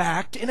how you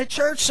act in a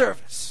church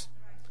service.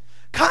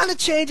 Kind of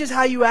changes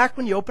how you act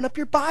when you open up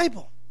your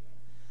Bible.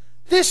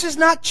 This is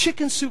not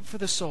chicken soup for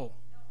the soul.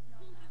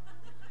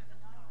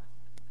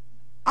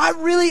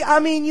 I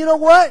mean, you know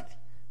what?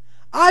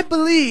 I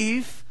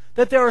believe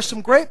that there are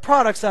some great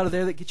products out of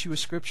there that get you a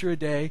scripture a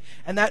day,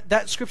 and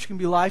that scripture can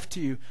be life to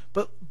you.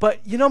 But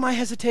you know my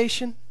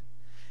hesitation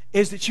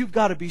is that you've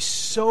got to be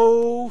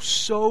so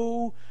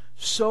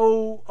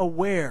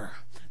aware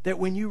that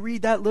when you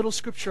read that little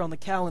scripture on the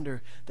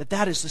calendar,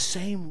 that is the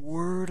same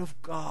Word of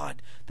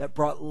God that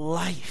brought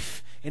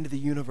life into the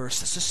universe.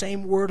 That's the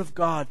same Word of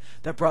God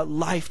that brought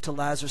life to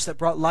Lazarus, that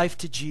brought life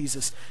to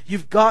Jesus.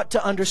 You've got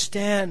to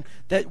understand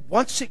that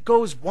once it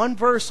goes one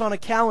verse on a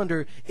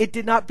calendar, it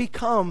did not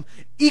become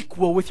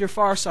equal with your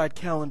far side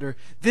calendar.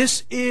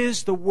 This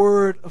is the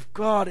Word of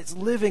God. It's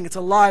living, it's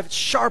alive, it's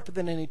sharper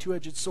than any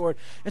two-edged sword.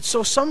 And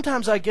so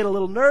sometimes I get a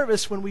little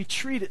nervous when we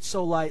treat it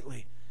so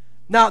lightly.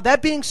 Now,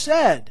 that being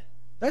said,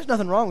 there's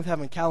nothing wrong with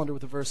having a calendar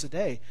with a verse a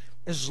day,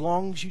 as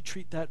long as you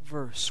treat that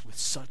verse with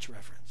such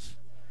reverence.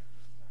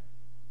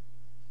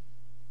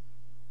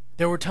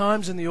 There were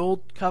times in the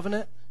Old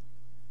Covenant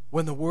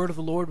when the Word of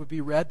the Lord would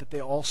be read that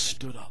they all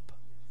stood up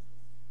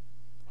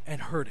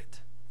and heard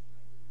it.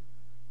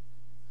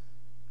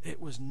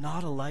 It was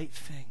not a light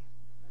thing.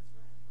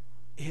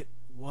 It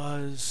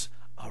was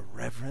a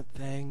reverent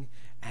thing,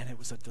 and it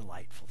was a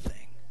delightful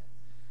thing.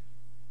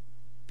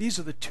 These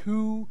are the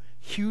two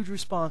huge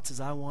responses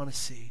I want to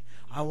see.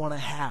 I want to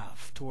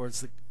have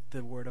towards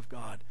the Word of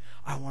God.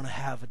 I want to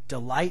have a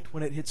delight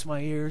when it hits my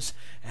ears,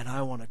 and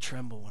I want to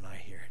tremble when I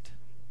hear it.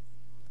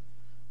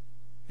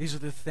 These are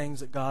the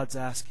things that God's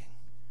asking.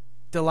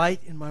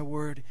 Delight in my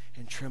Word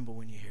and tremble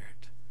when you hear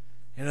it.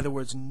 In other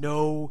words,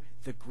 know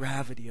the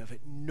gravity of it.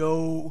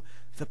 Know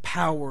the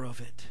power of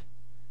it.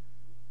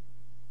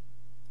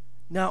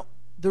 Now,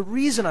 the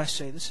reason I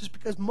say this is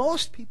because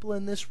most people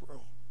in this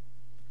room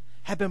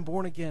have been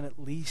born again at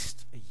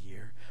least a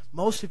year.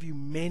 Most of you,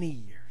 many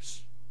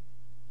years.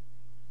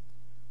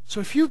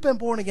 So if you've been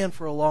born again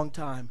for a long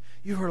time,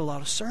 you've heard a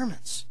lot of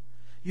sermons.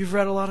 You've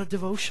read a lot of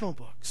devotional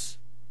books.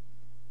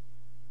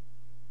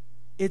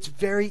 It's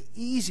very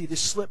easy to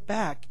slip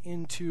back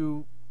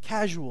into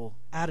casual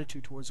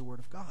attitude towards the Word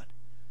of God,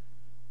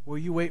 where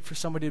you wait for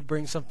somebody to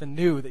bring something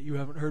new that you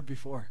haven't heard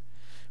before,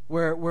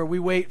 where we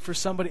wait for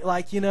somebody,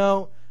 like,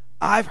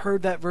 I've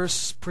heard that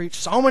verse preached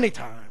so many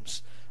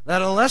times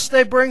that unless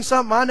they bring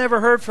something I never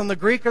heard from the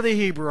Greek or the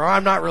Hebrew,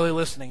 I'm not really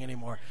listening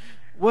anymore.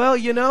 Well,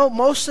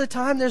 most of the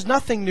time there's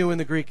nothing new in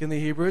the Greek and the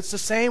Hebrew. It's the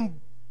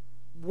same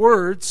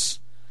words,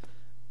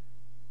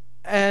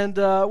 and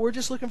we're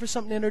just looking for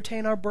something to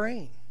entertain our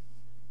brain.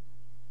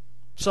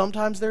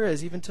 Sometimes there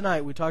is. Even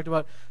tonight we talked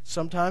about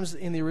sometimes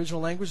in the original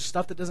language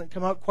stuff that doesn't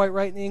come out quite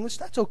right in the English.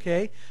 That's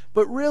okay.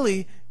 But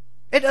really,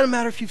 it doesn't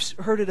matter if you've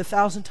heard it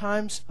 1,000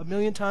 times,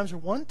 1,000,000 times, or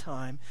one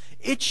time.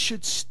 It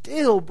should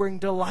still bring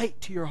delight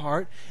to your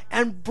heart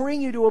and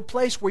bring you to a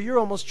place where you're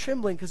almost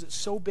trembling because it's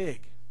so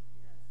big.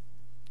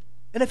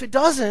 And if it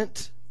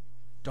doesn't,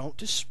 don't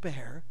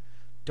despair.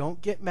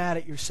 Don't get mad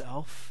at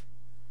yourself.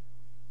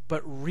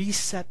 But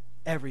reset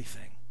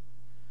everything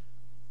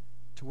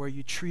to where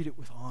you treat it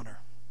with honor.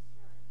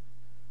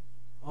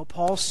 Well,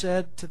 Paul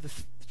said to the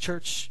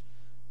church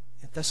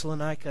in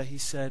Thessalonica, he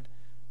said,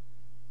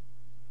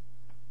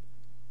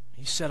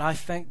 I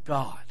thank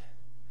God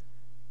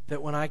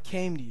that when I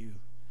came to you,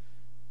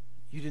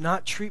 You do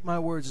not treat my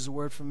words as a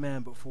word from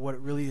man, but for what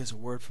it really is, a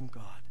word from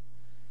God.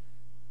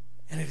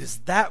 And it is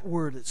that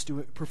word that's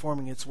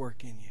performing its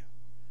work in you.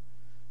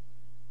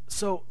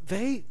 So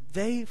they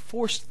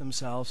forced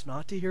themselves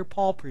not to hear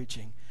Paul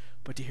preaching,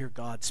 but to hear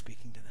God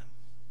speaking to them.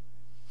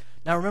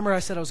 Now remember I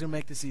said I was going to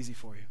make this easy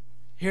for you.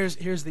 Here's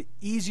the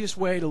easiest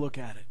way to look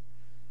at it.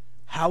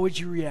 How would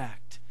you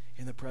react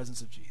in the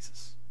presence of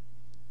Jesus?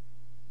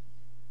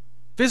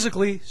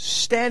 Physically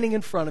standing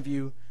in front of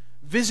you,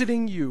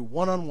 visiting you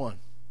one-on-one.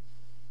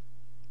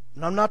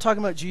 And I'm not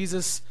talking about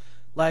Jesus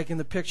like in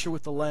the picture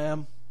with the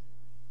lamb.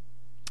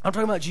 I'm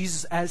talking about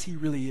Jesus as he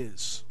really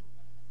is.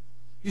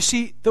 You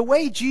see, the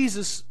way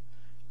Jesus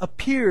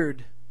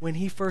appeared when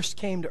he first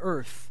came to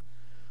earth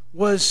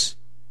was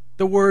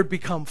the Word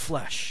become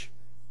flesh.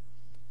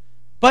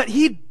 But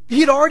he'd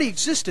already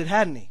existed,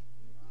 hadn't he?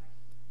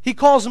 He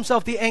calls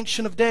himself the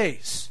Ancient of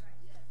Days.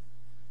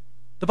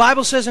 The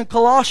Bible says in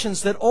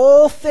Colossians that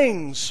all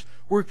things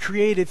were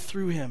created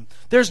through him.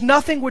 There's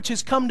nothing which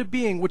has come to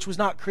being which was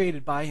not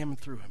created by him and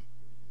through him.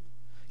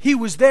 He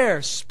was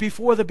there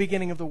before the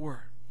beginning of the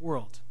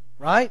world,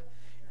 right?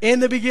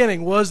 In the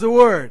beginning was the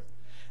Word.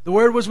 The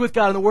Word was with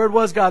God, and the Word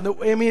was God.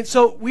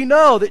 So we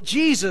know that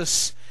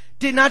Jesus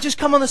did not just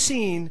come on the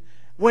scene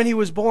when he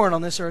was born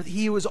on this earth.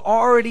 He was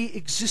already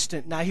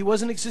existent. Now, he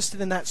wasn't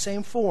existent in that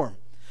same form,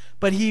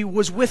 but he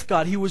was with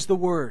God. He was the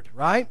Word,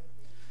 right?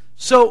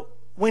 So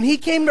when he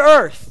came to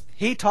earth,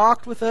 he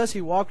talked with us,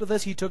 he walked with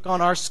us, he took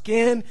on our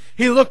skin,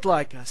 he looked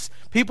like us.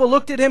 People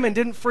looked at him and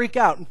didn't freak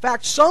out. In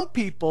fact, some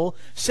people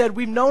said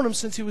we've known him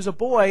since he was a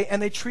boy,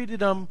 and they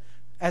treated him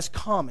as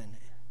common.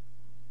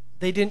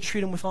 They didn't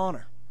treat him with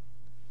honor.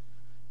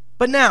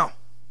 But now,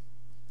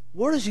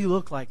 what does he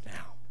look like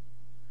now?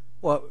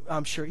 Well,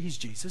 I'm sure he's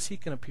Jesus. He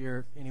can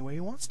appear any way he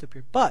wants to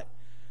appear. But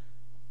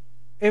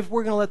if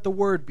we're going to let the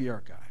Word be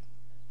our guide,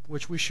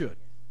 which we should,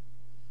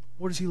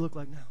 what does he look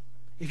like now?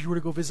 If you were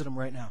to go visit him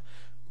right now,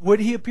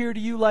 would he appear to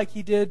you like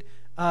he did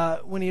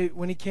when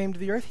he came to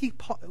the earth?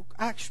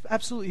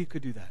 Absolutely, he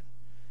could do that.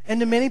 And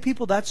to many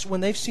people, that's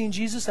when they've seen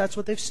Jesus, that's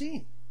what they've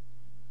seen.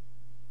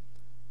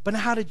 But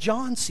how did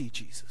John see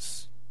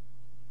Jesus?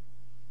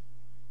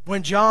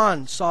 When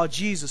John saw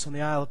Jesus on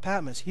the Isle of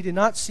Patmos, he did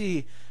not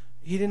see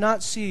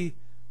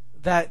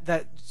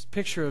that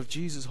picture of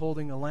Jesus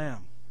holding a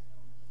lamb.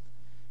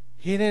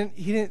 He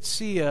didn't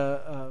see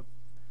a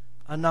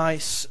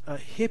nice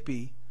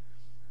hippie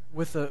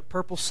with a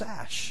purple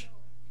sash.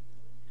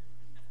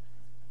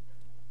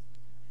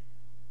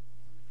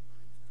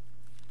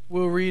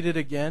 We'll read it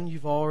again.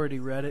 You've already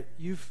read it.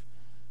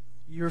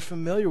 You're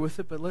familiar with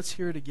it, but let's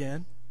hear it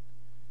again.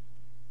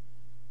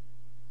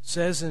 It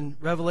says in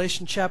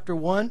Revelation chapter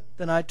 1,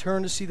 "Then I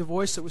turned to see the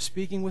voice that was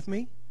speaking with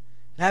me.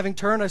 And having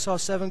turned, I saw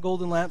 7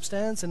 golden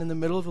lampstands, and in the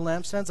middle of the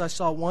lampstands I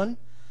saw one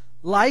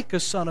like a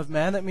son of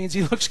man." That means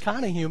he looks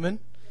kind of human.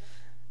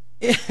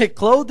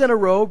 Clothed in a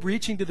robe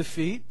reaching to the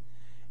feet,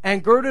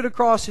 and girded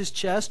across his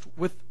chest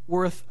with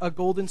a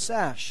golden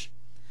sash.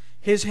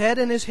 His head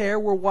and his hair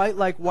were white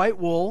like white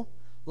wool,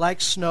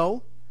 like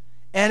snow,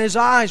 and his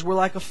eyes were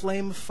like a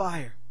flame of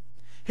fire.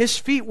 His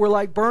feet were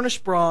like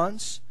burnished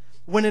bronze,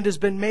 when it has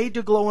been made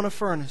to glow in a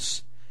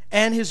furnace,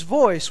 and his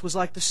voice was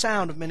like the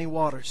sound of many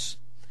waters.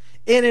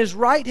 In his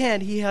right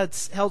hand he had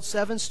held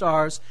 7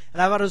 stars,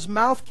 and out of his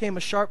mouth came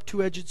a sharp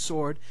 2-edged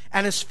sword,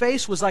 and his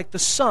face was like the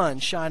sun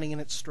shining in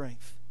its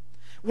strength.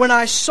 When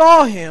I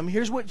saw him,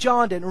 here's what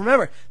John did. And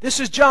remember, this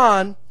is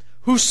John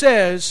who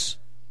says,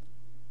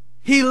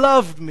 he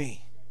loved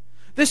me.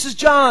 This is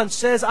John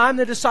says, I'm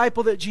the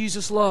disciple that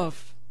Jesus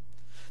loved.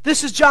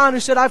 This is John who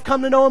said, I've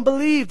come to know and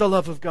believe the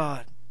love of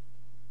God.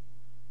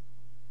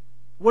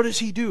 What does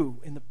he do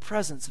in the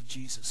presence of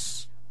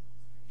Jesus?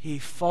 He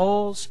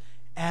falls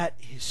at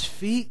his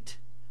feet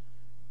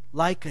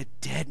like a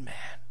dead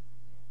man.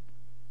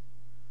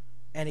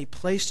 And he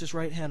placed his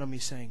right hand on me,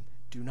 saying,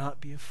 do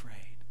not be afraid.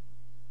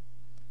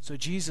 So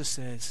Jesus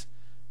says,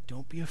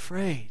 don't be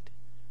afraid.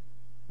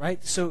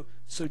 Right? So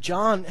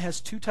John has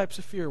 2 types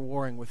of fear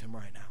warring with him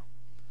right now.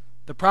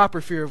 The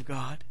proper fear of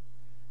God,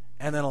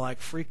 and then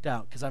like freaked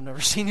out because I've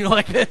never seen you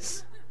like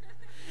this.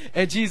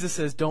 And Jesus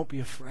says, don't be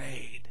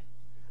afraid.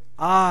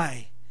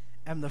 I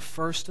am the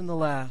first and the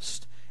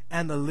last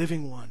and the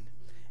living one.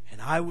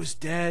 And I was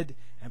dead,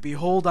 and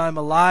behold, I am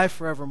alive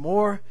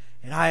forevermore,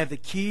 and I have the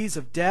keys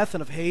of death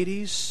and of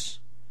Hades.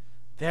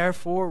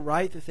 Therefore,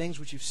 write the things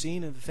which you've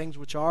seen, and the things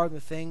which are, and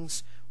the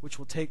things which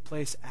will take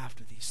place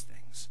after these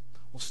things.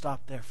 We'll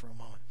stop there for a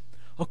moment.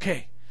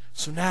 Okay,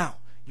 so now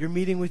you're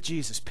meeting with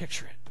Jesus.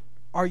 Picture it.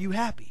 Are you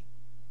happy?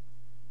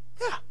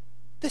 Yeah,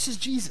 this is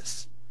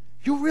Jesus.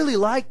 You really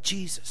like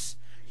Jesus.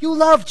 You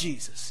love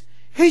Jesus.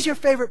 He's your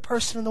favorite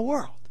person in the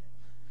world.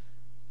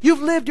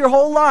 You've lived your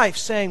whole life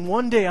saying,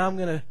 one day I'm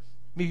going to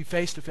be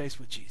face to face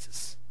with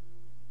Jesus.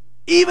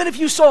 Even if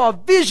you saw a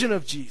vision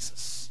of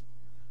Jesus,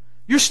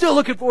 you're still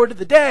looking forward to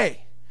the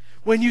day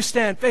when you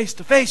stand face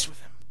to face with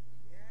Him.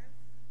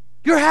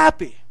 You're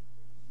happy.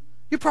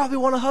 You probably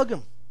want to hug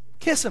Him,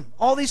 kiss Him,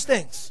 all these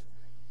things.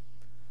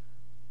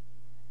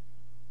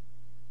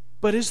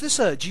 But is this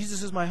a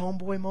Jesus is my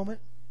homeboy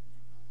moment?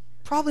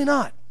 Probably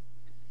not.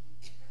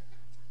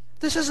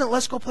 This isn't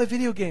let's go play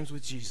video games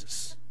with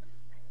Jesus.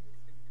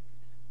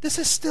 This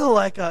is still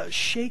like a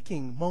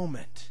shaking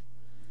moment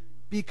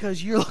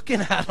because you're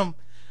looking at him,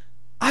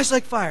 eyes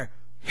like fire,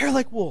 hair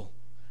like wool,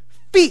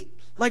 feet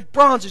like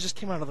bronze that just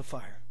came out of the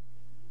fire,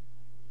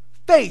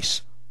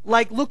 face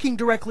like looking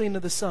directly into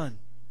the sun.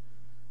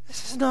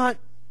 This is not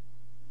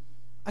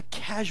a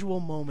casual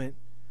moment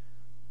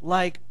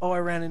like, oh, I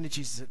ran into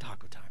Jesus at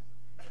taco time.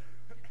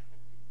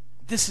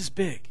 This is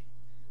big.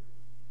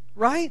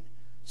 Right?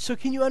 So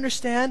can you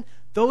understand?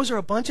 Those are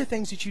a bunch of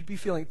things that you'd be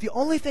feeling. The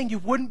only thing you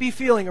wouldn't be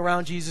feeling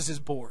around Jesus is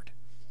bored.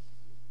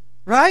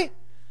 Right?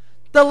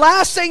 The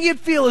last thing you'd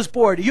feel is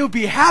bored. You'd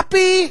be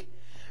happy.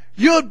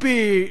 You'd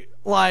be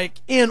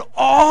like in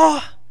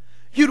awe.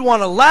 You'd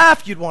want to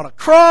laugh. You'd want to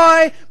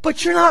cry.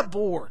 But you're not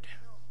bored.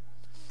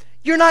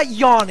 You're not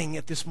yawning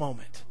at this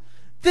moment.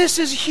 This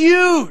is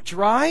huge,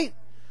 right?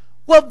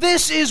 Well,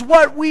 this is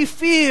what we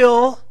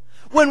feel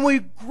when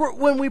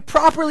we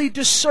properly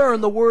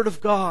discern the Word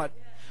of God.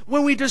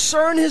 When we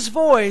discern His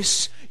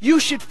voice, you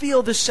should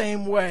feel the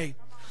same way.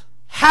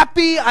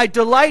 Happy, I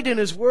delight in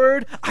His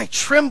Word. I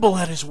tremble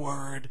at His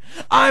Word.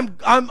 I'm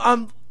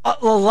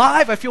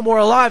alive. I feel more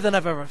alive than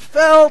I've ever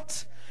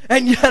felt.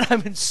 And yet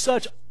I'm in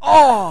such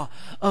awe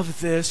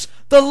of this.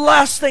 The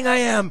last thing I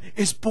am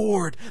is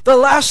bored. The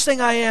last thing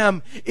I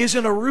am is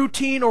in a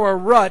routine or a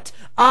rut.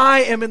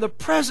 I am in the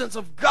presence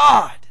of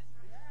God.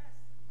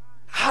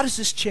 How does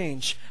this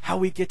change how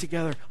we get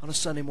together on a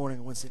Sunday morning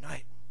or Wednesday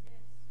night?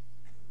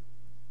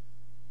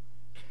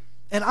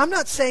 And I'm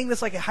not saying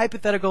this like a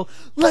hypothetical,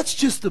 let's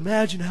just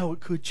imagine how it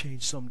could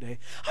change someday.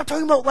 I'm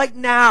talking about like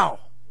now.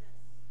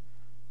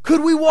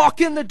 Could we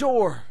walk in the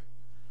door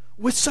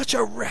with such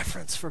a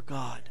reverence for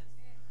God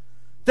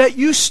that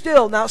you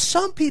still, now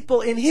some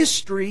people in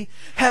history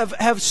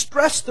have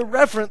stressed the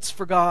reverence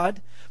for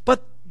God,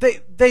 but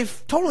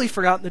they've totally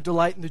forgotten the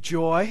delight and the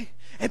joy.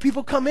 And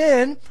people come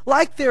in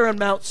like they're in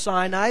Mount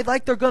Sinai,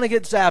 like they're going to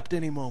get zapped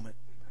any moment.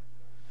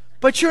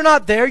 But you're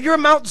not there. You're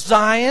Mount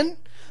Zion.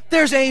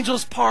 There's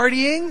angels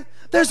partying.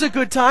 There's a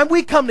good time.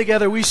 We come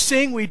together. We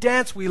sing. We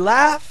dance. We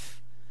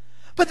laugh.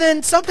 But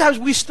then sometimes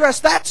we stress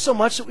that so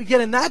much that we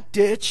get in that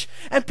ditch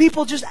and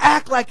people just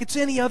act like it's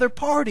any other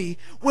party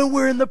when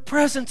we're in the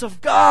presence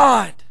of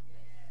God.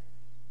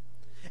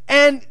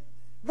 And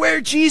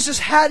where Jesus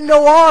had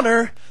no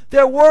honor,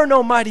 there were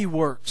no mighty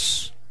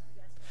works.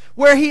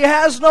 Where He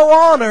has no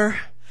honor,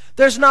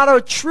 there's not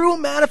a true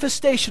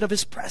manifestation of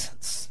His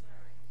presence.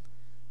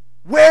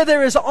 Where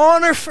there is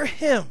honor for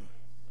Him,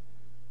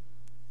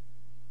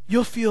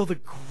 you'll feel the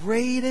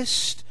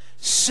greatest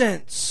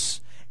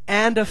sense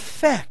and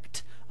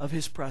effect of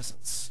His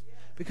presence.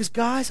 Because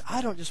guys,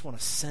 I don't just want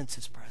to sense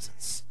His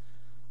presence.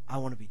 I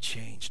want to be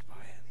changed by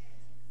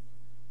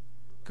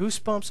it.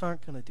 Goosebumps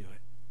aren't going to do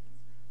it.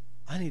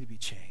 I need to be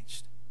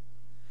changed.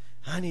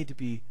 I need to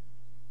be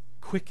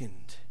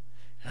quickened.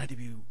 I need to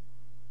be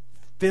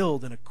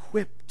filled and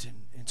equipped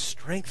and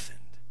strengthened.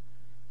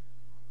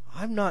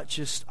 I'm not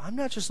just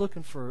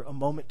looking for a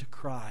moment to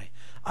cry.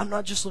 I'm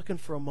not just looking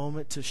for a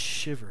moment to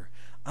shiver.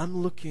 I'm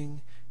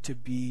looking to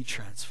be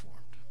transformed.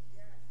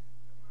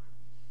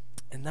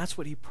 And that's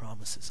what He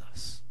promises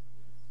us.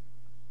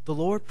 The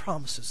Lord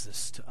promises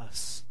this to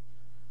us.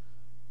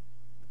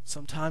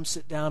 Sometimes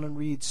sit down and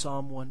read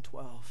Psalm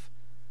 112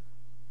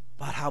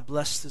 about how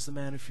blessed is the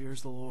man who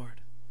fears the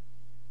Lord.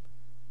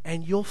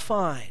 And you'll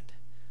find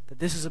that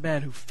this is a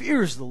man who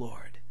fears the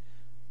Lord,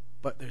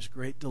 but there's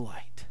great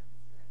delight.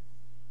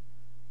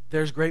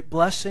 There's great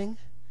blessing.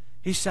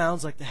 He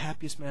sounds like the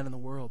happiest man in the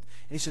world.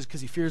 And he says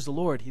because he fears the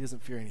Lord, he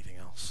doesn't fear anything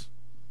else.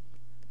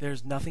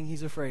 There's nothing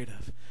he's afraid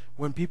of.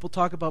 When people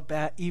talk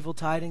about evil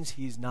tidings,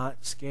 he's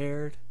not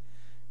scared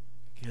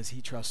because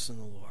he trusts in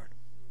the Lord.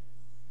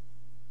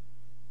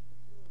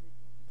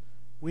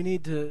 We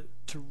need to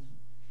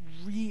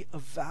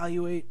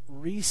reevaluate,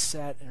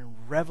 reset, and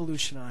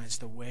revolutionize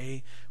the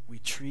way we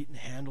treat and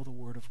handle the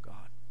Word of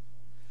God.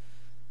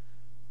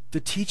 The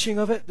teaching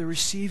of it, the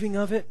receiving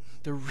of it,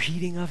 the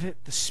reading of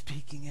it, the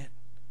speaking it,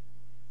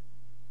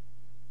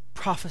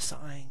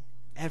 prophesying,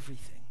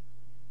 everything.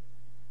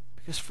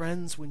 Because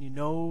friends, when you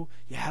know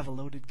you have a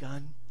loaded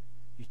gun,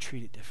 you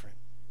treat it different.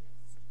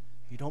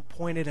 You don't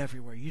point it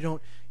everywhere. You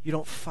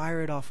don't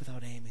fire it off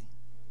without aiming.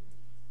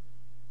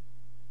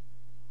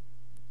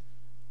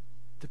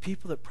 The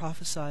people that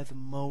prophesy the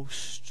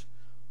most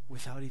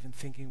without even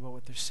thinking about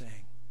what they're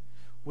saying.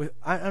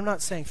 I'm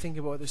not saying think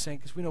about what they're saying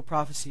because we know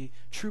prophecy,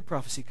 true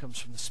prophecy comes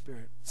from the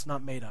Spirit. It's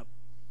not made up.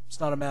 It's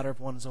not a matter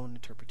of one's own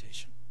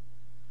interpretation.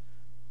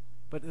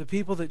 But the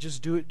people that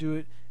just do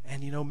it,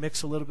 and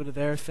mix a little bit of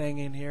their thing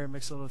in here,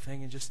 mix a little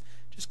thing, and just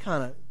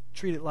kind of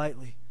treat it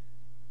lightly,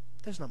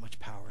 there's not much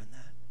power in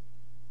that.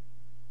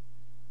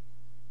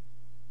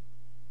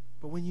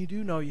 But when you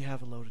do know you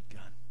have a loaded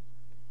gun,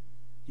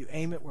 you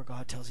aim it where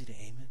God tells you to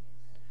aim it,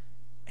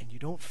 and you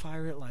don't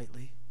fire it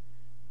lightly,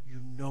 you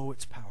know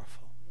it's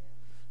powerful.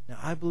 Now,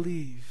 I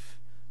believe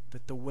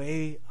that the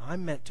way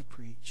I'm meant to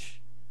preach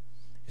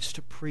is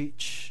to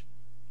preach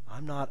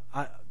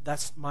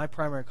That's my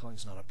primary calling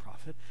is not a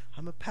prophet.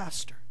 I'm a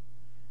pastor.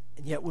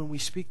 And yet when we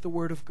speak the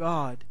word of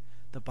God,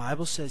 the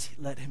Bible says,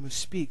 let him who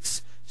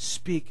speaks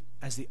speak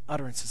as the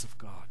utterances of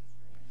God,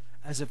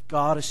 as if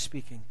God is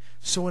speaking.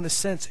 So in a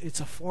sense, it's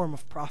a form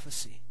of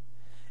prophecy,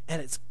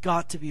 and it's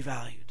got to be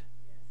valued.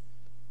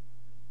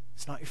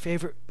 It's not your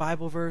favorite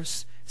Bible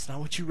verse. It's not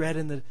what you read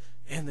in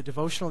the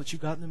devotional that you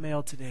got in the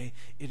mail today.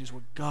 It is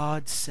what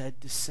God said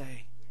to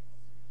say.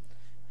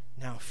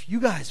 Now, if you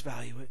guys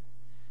value it,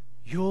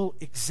 you'll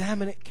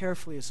examine it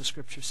carefully, as the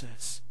Scripture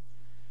says.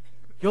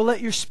 You'll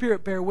let your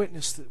spirit bear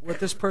witness that what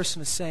this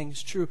person is saying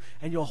is true,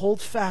 and you'll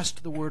hold fast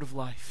to the word of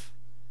life.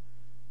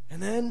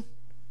 And then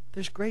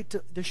there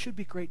should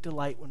be great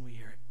delight when we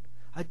hear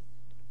it.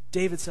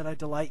 David said, I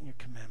delight in your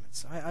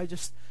commandments.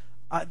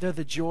 They're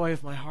the joy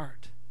of my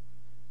heart.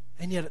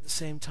 And yet at the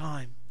same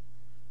time,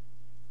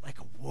 like,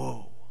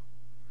 whoa,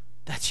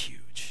 that's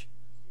huge.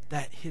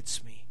 That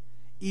hits me.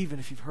 Even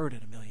if you've heard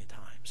it a million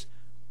times,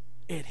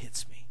 it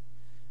hits me.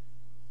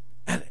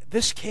 And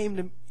this came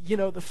to,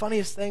 the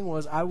funniest thing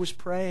was I was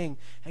praying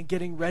and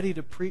getting ready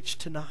to preach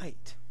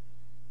tonight.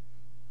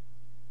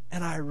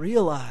 And I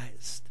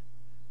realized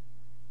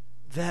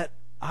that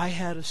I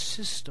had a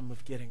system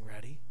of getting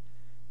ready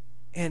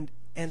and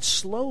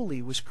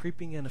slowly was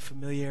creeping in a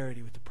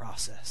familiarity with the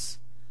process.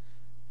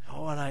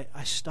 Oh, and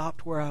I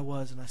stopped where I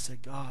was and I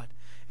said, God,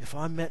 if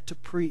I'm meant to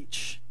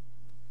preach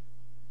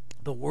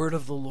the word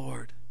of the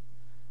Lord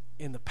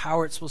in the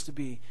power it's supposed to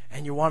be,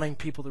 and you're wanting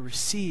people to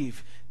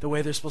receive the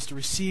way they're supposed to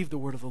receive the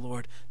word of the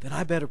Lord, then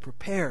I better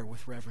prepare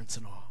with reverence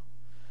and awe.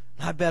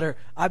 And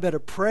I better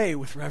pray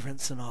with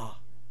reverence and awe.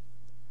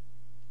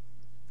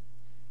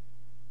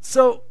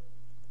 So,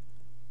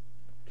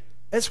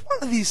 it's one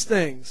of these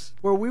things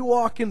where we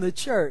walk in the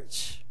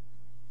church,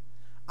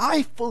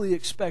 I fully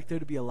expect there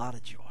to be a lot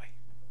of joy.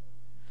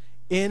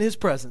 In His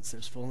presence,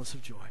 there's fullness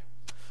of joy.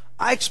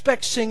 I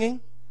expect singing.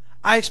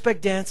 I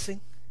expect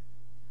dancing.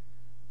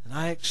 And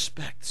I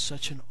expect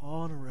such an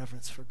awe and a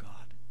reverence for God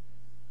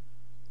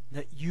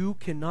that you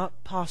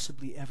cannot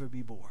possibly ever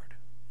be bored.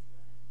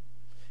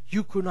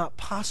 You could not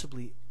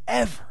possibly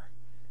ever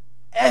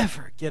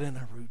get in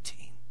a routine.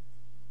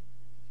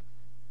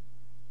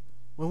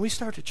 When we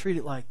start to treat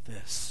it like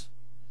this,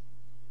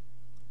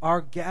 our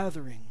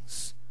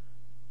gatherings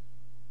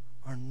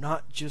are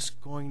not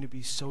just going to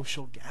be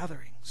social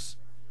gatherings.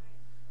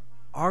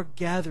 Our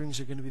gatherings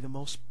are going to be the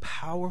most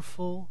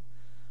powerful,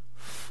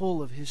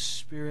 full of His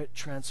Spirit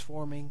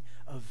transforming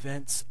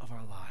events of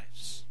our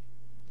lives.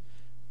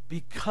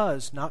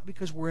 Not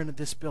because we're in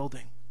this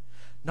building,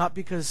 not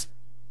because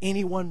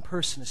any one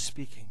person is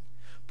speaking,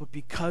 but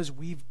because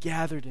we've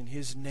gathered in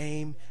His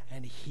name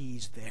and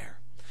He's there.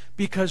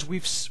 Because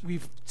we've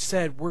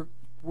said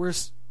we're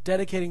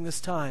dedicating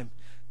this time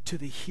to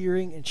the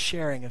hearing and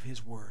sharing of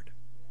His Word.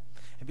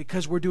 And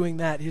because we're doing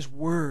that, His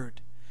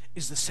Word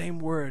is the same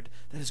Word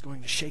that is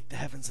going to shake the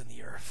heavens and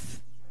the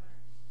earth.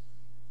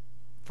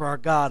 For our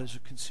God is a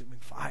consuming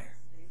fire.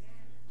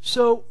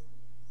 So,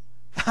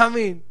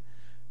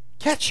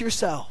 catch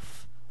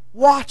yourself.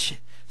 Watch it.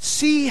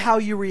 See how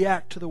you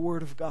react to the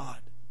Word of God.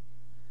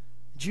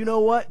 Do you know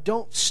what?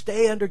 Don't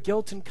stay under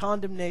guilt and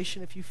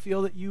condemnation if you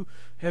feel that you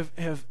have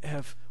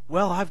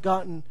I've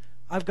gotten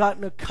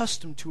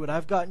accustomed to it.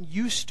 I've gotten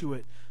used to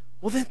it.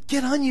 Well, then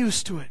get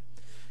unused to it.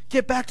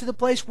 Get back to the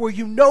place where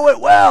you know it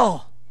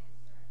well,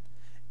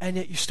 and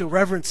yet you still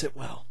reverence it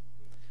well.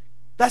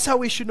 That's how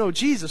we should know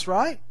Jesus,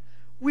 right?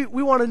 We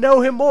want to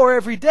know Him more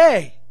every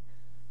day.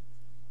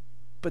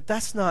 But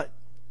that's not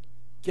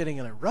getting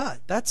in a rut.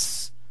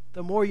 That's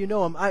the more you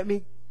know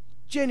Him.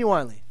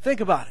 Genuinely,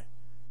 think about it.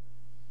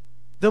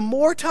 The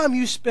more time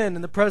you spend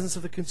in the presence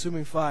of the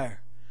consuming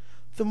fire,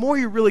 the more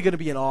you're really going to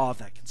be in awe of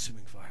that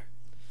consuming fire.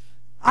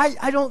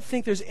 I don't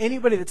think there's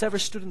anybody that's ever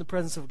stood in the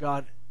presence of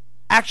God,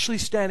 actually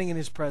standing in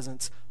His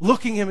presence,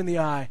 looking Him in the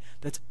eye,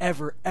 that's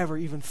ever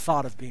even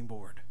thought of being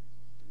bored.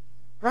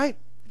 Right?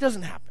 It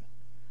doesn't happen.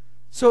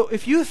 So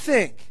if you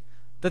think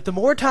that the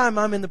more time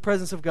I'm in the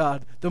presence of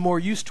God, the more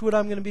used to it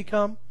I'm going to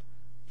become,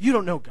 you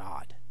don't know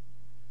God.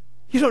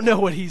 You don't know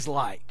what He's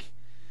like.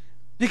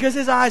 Because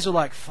His eyes are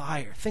like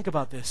fire. Think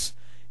about this.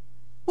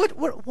 What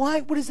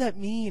does that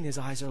mean, His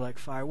eyes are like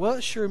fire? Well,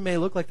 it sure may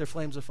look like they're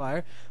flames of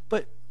fire,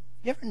 but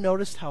you ever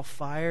noticed how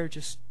fire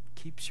just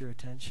keeps your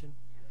attention?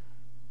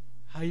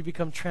 How you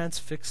become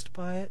transfixed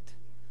by it?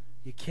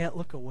 You can't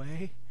look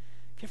away?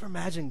 Can you ever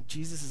imagine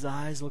Jesus'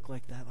 eyes look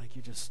like that? Like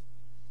you just...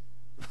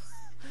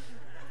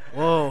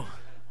 Whoa.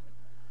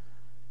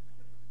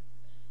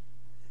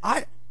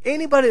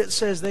 Anybody that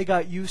says they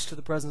got used to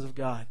the presence of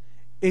God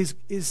is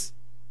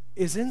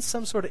in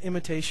some sort of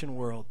imitation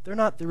world. They're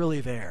not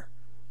really there.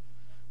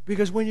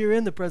 Because when you're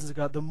in the presence of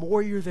God, the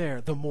more you're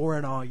there, the more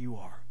in awe you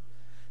are.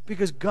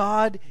 Because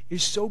God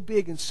is so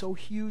big and so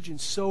huge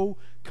and so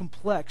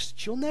complex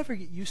that you'll never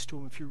get used to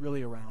Him if you're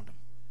really around Him.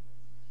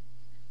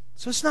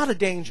 So it's not a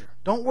danger.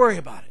 Don't worry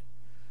about it.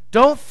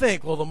 Don't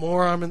think, well, the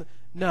more I'm in...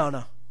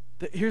 No.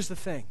 Here's the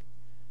thing.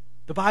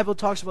 The Bible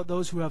talks about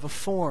those who have a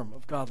form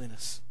of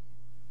godliness,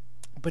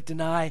 but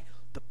deny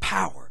the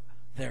power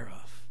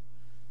thereof.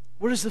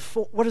 What is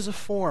a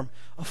form?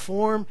 A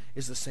form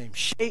is the same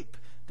shape,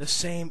 the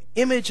same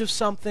image of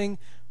something,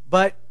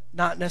 but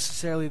not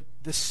necessarily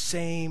the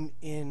same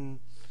in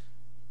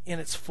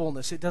its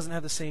fullness. It doesn't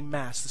have the same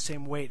mass, the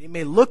same weight. It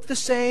may look the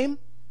same.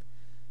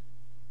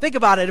 Think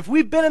about it. If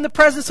we've been in the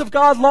presence of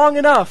God long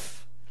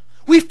enough,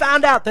 we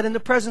found out that in the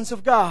presence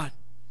of God,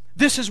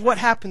 this is what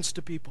happens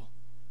to people.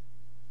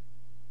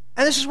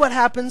 And this is what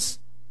happens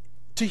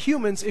to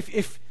humans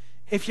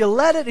if you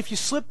let it, if you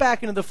slip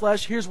back into the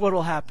flesh. Here's what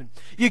will happen.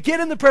 You get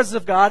in the presence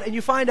of God, and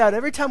you find out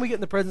every time we get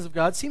in the presence of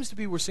God, it seems to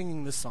be we're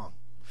singing this song.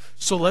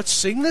 So let's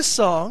sing this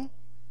song,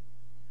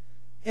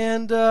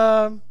 and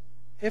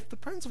if the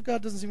presence of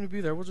God doesn't seem to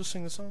be there, we'll just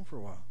sing the song for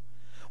a while.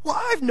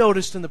 Well, I've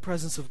noticed in the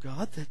presence of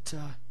God that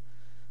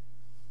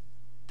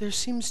there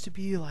seems to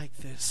be like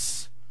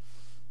this.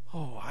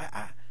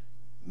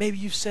 Maybe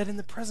you've said in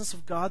the presence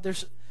of God there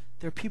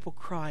are people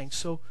crying,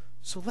 so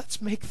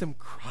let's make them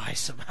cry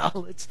somehow.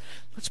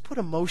 Let's put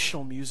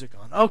emotional music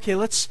on. Okay,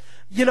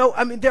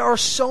 there are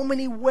so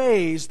many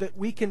ways that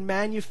we can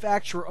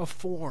manufacture a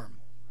form,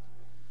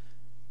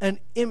 an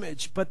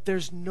image, but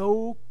there's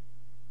no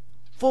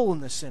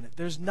fullness in it.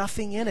 There's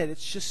nothing in it.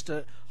 It's just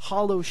a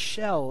hollow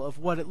shell of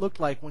what it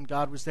looked like when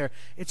God was there.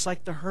 It's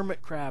like the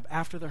hermit crab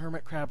after the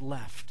hermit crab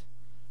left.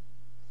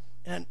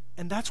 And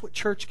that's what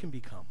church can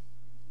become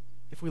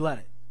if we let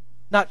it.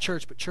 Not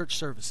church, but church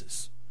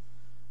services.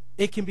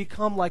 It can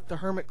become like the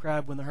hermit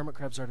crab when the hermit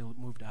crab's already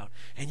moved out.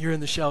 And you're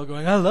in the shell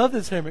going, I love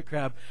this hermit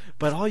crab.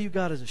 But all you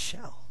got is a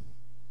shell.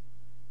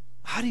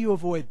 How do you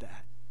avoid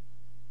that?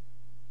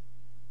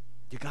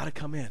 You got to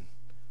come in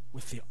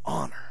with the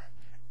honor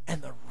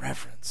and the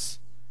reverence.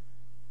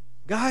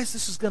 Guys,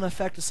 this is going to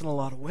affect us in a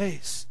lot of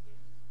ways.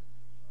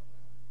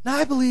 Now,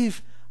 I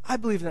believe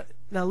that.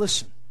 Now,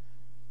 listen.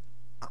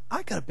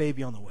 I got a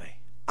baby on the way.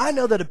 I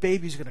know that a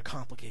baby's going to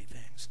complicate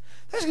things.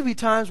 There's going to be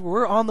times where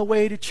we're on the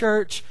way to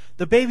church,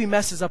 the baby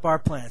messes up our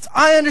plans.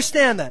 I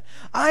understand that.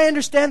 I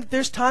understand that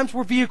there's times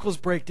where vehicles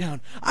break down.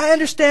 I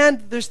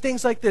understand there's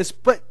things like this.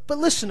 But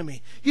listen to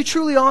me. You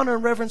truly honor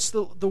and reverence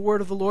the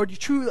word of the Lord. You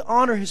truly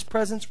honor His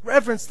presence,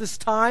 reverence this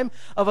time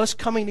of us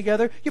coming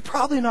together. You're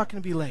probably not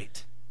going to be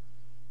late.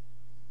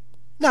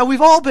 Now,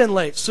 we've all been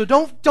late, so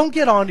don't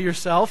get onto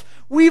yourself.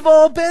 We've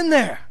all been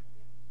there.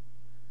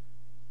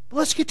 But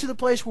let's get to the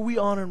place where we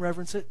honor and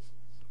reverence it.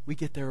 We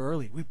get there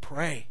early. We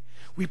pray.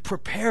 We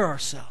prepare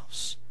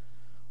ourselves.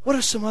 What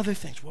are some other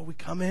things? Well, we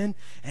come in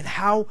and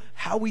how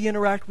we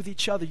interact with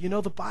each other. You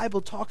know, the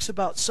Bible talks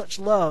about such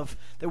love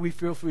that we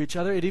feel for each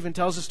other. It even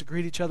tells us to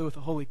greet each other with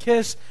a holy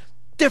kiss.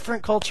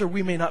 Different culture,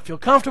 we may not feel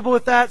comfortable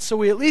with that, so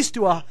we at least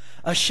do a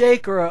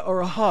shake or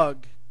a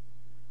hug.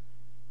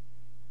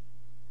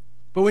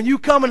 But when you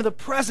come into the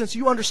presence,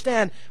 you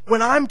understand,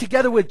 when I'm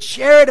together with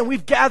Jared and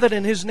we've gathered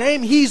in His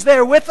name, He's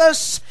there with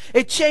us.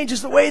 It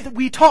changes the way that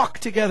we talk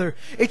together.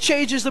 It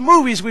changes the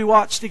movies we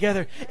watch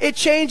together. It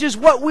changes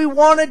what we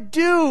want to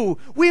do.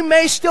 We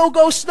may still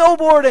go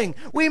snowboarding.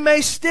 We may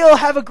still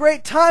have a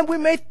great time. We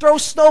may throw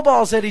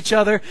snowballs at each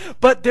other.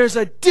 But there's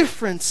a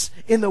difference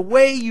in the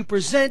way you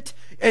present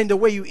and the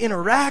way you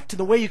interact and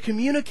the way you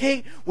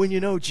communicate when you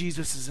know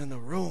Jesus is in the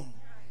room.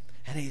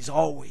 And He's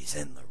always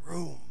in the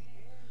room.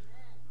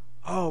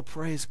 Oh,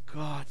 praise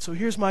God. So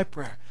here's my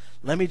prayer.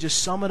 Let me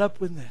just sum it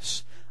up with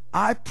this.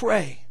 I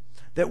pray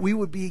that we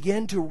would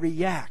begin to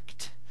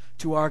react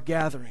to our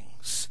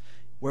gatherings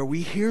where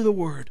we hear the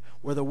Word,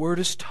 where the Word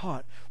is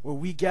taught, where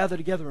we gather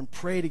together and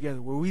pray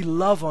together, where we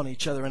love on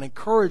each other and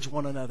encourage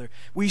one another.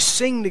 We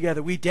sing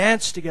together, we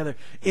dance together.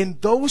 In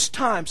those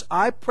times,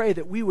 I pray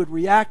that we would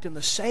react in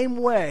the same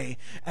way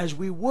as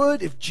we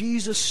would if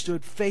Jesus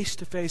stood face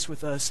to face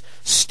with us,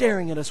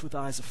 staring at us with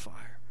eyes of fire.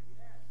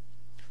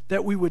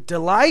 That we would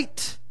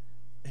delight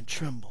and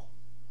tremble.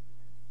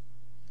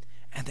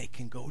 And they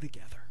can go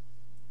together.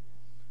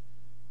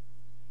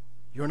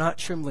 You're not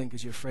trembling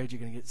because you're afraid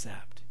you're going to get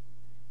zapped.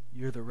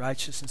 You're the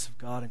righteousness of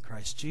God in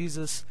Christ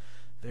Jesus.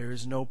 There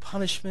is no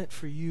punishment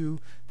for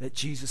you that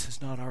Jesus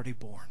has not already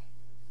borne.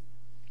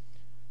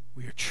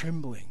 We are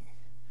trembling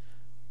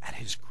at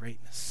His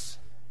greatness.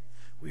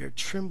 We are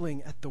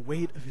trembling at the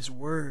weight of His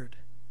word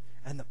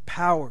and the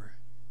power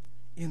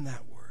in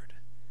that word.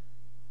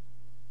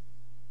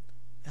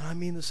 And I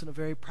mean this in a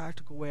very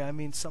practical way. I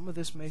mean, some of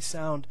this may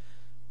sound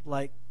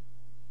like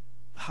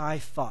high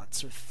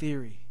thoughts or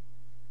theory,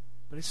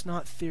 but it's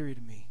not theory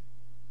to me.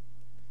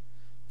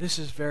 This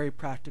is very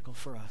practical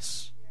for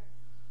us.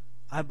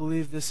 I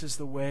believe this is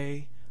the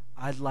way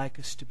I'd like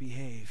us to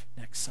behave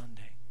next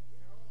Sunday.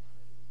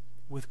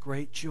 With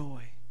great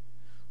joy,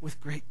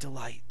 with great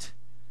delight,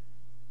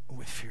 and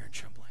with fear and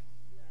trembling.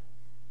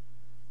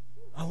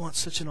 I want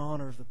such an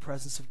honor of the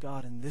presence of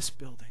God in this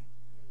building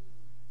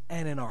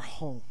and in our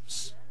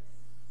homes,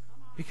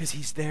 because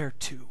He's there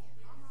too.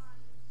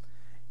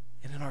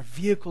 And in our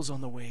vehicles on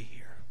the way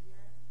here.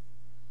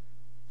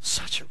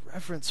 Such a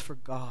reverence for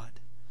God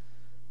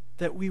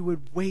that we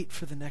would wait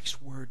for the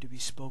next word to be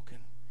spoken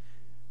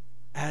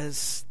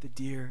as the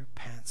deer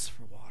pants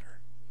for water.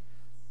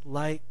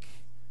 Like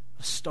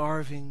a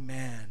starving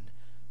man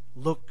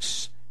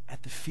looks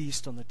at the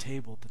feast on the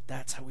table,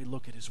 that's how we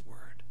look at his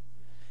word.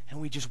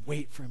 And we just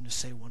wait for him to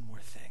say one more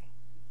thing.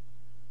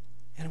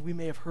 And we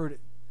may have heard it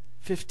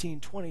 15,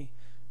 20,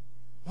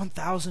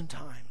 1,000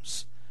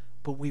 times,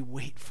 but we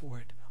wait for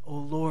it. Oh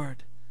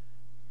Lord,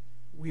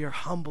 we are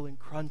humble and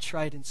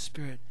contrite in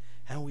spirit,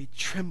 and we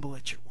tremble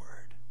at your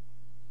word.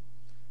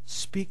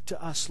 Speak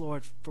to us,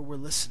 Lord, for we're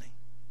listening.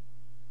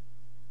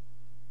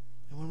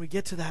 And when we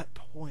get to that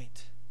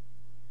point,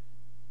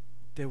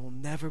 there will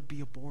never be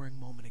a boring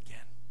moment again.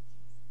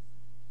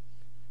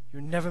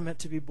 You're never meant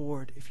to be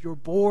bored. If you're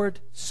bored,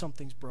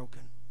 something's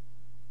broken.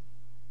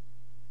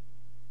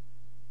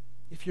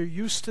 If you're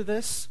used to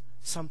this,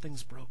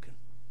 something's broken.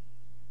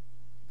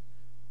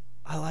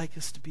 I like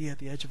us to be at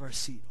the edge of our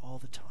seat all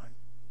the time.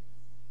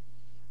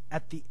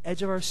 At the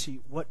edge of our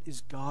seat, what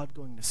is God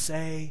going to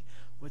say?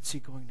 What's he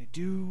going to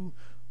do?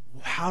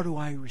 How do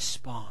I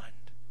respond?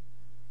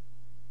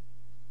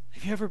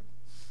 Have you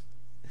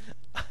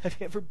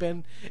ever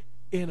been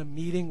in a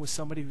meeting with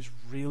somebody who's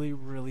really,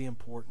 really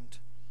important?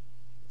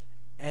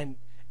 And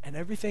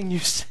everything you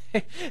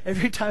say,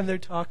 every time they're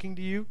talking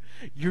to you,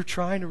 you're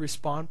trying to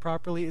respond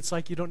properly. It's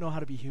like you don't know how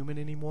to be human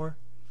anymore.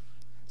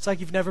 It's like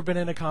you've never been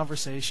in a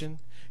conversation.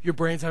 Your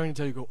brain's having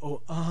to tell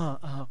you,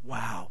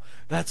 wow.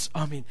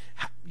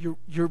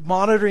 You're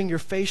monitoring your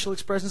facial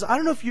expressions. I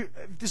don't know if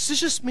this is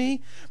just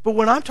me, but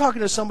when I'm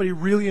talking to somebody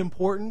really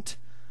important,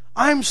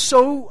 I'm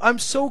so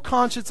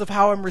conscious of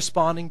how I'm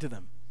responding to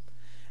them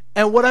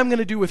and what I'm going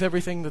to do with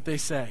everything that they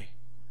say.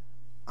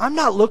 I'm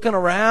not looking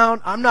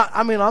around.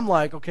 I'm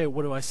like, okay,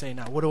 what do I say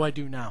now? What do I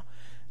do now?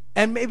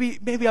 And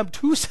maybe I'm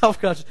too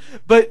self-conscious,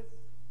 but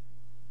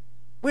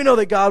we know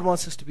that God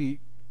wants us to be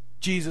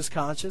Jesus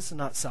conscious and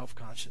not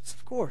self-conscious,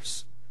 of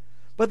course.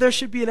 But there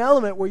should be an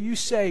element where you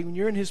say, when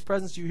you're in his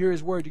presence, you hear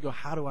his word, you go,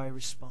 how do I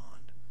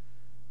respond?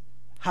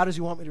 How does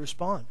he want me to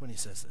respond when he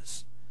says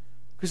this?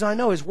 Because I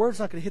know his word's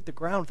not going to hit the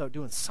ground without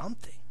doing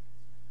something.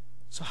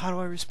 So how do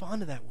I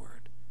respond to that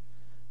word?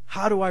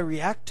 How do I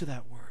react to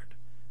that word?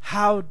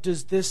 How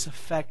does this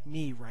affect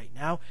me right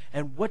now?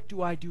 And what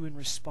do I do in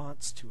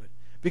response to it?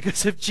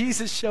 Because if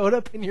Jesus showed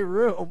up in your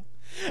room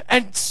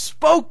and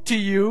spoke to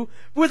you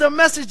with a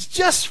message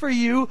just for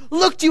you,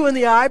 looked you in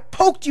the eye,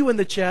 poked you in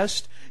the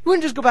chest, you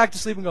wouldn't just go back to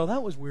sleep and go,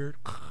 that was weird.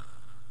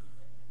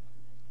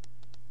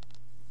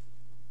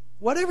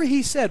 Whatever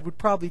he said would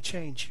probably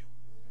change you.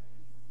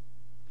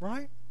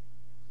 Right?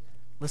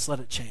 Let's let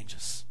it change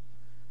us.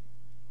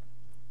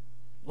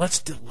 Let's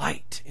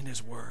delight in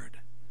his word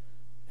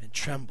and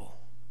tremble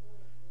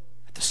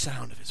at the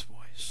sound of his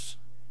voice.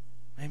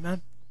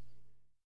 Amen?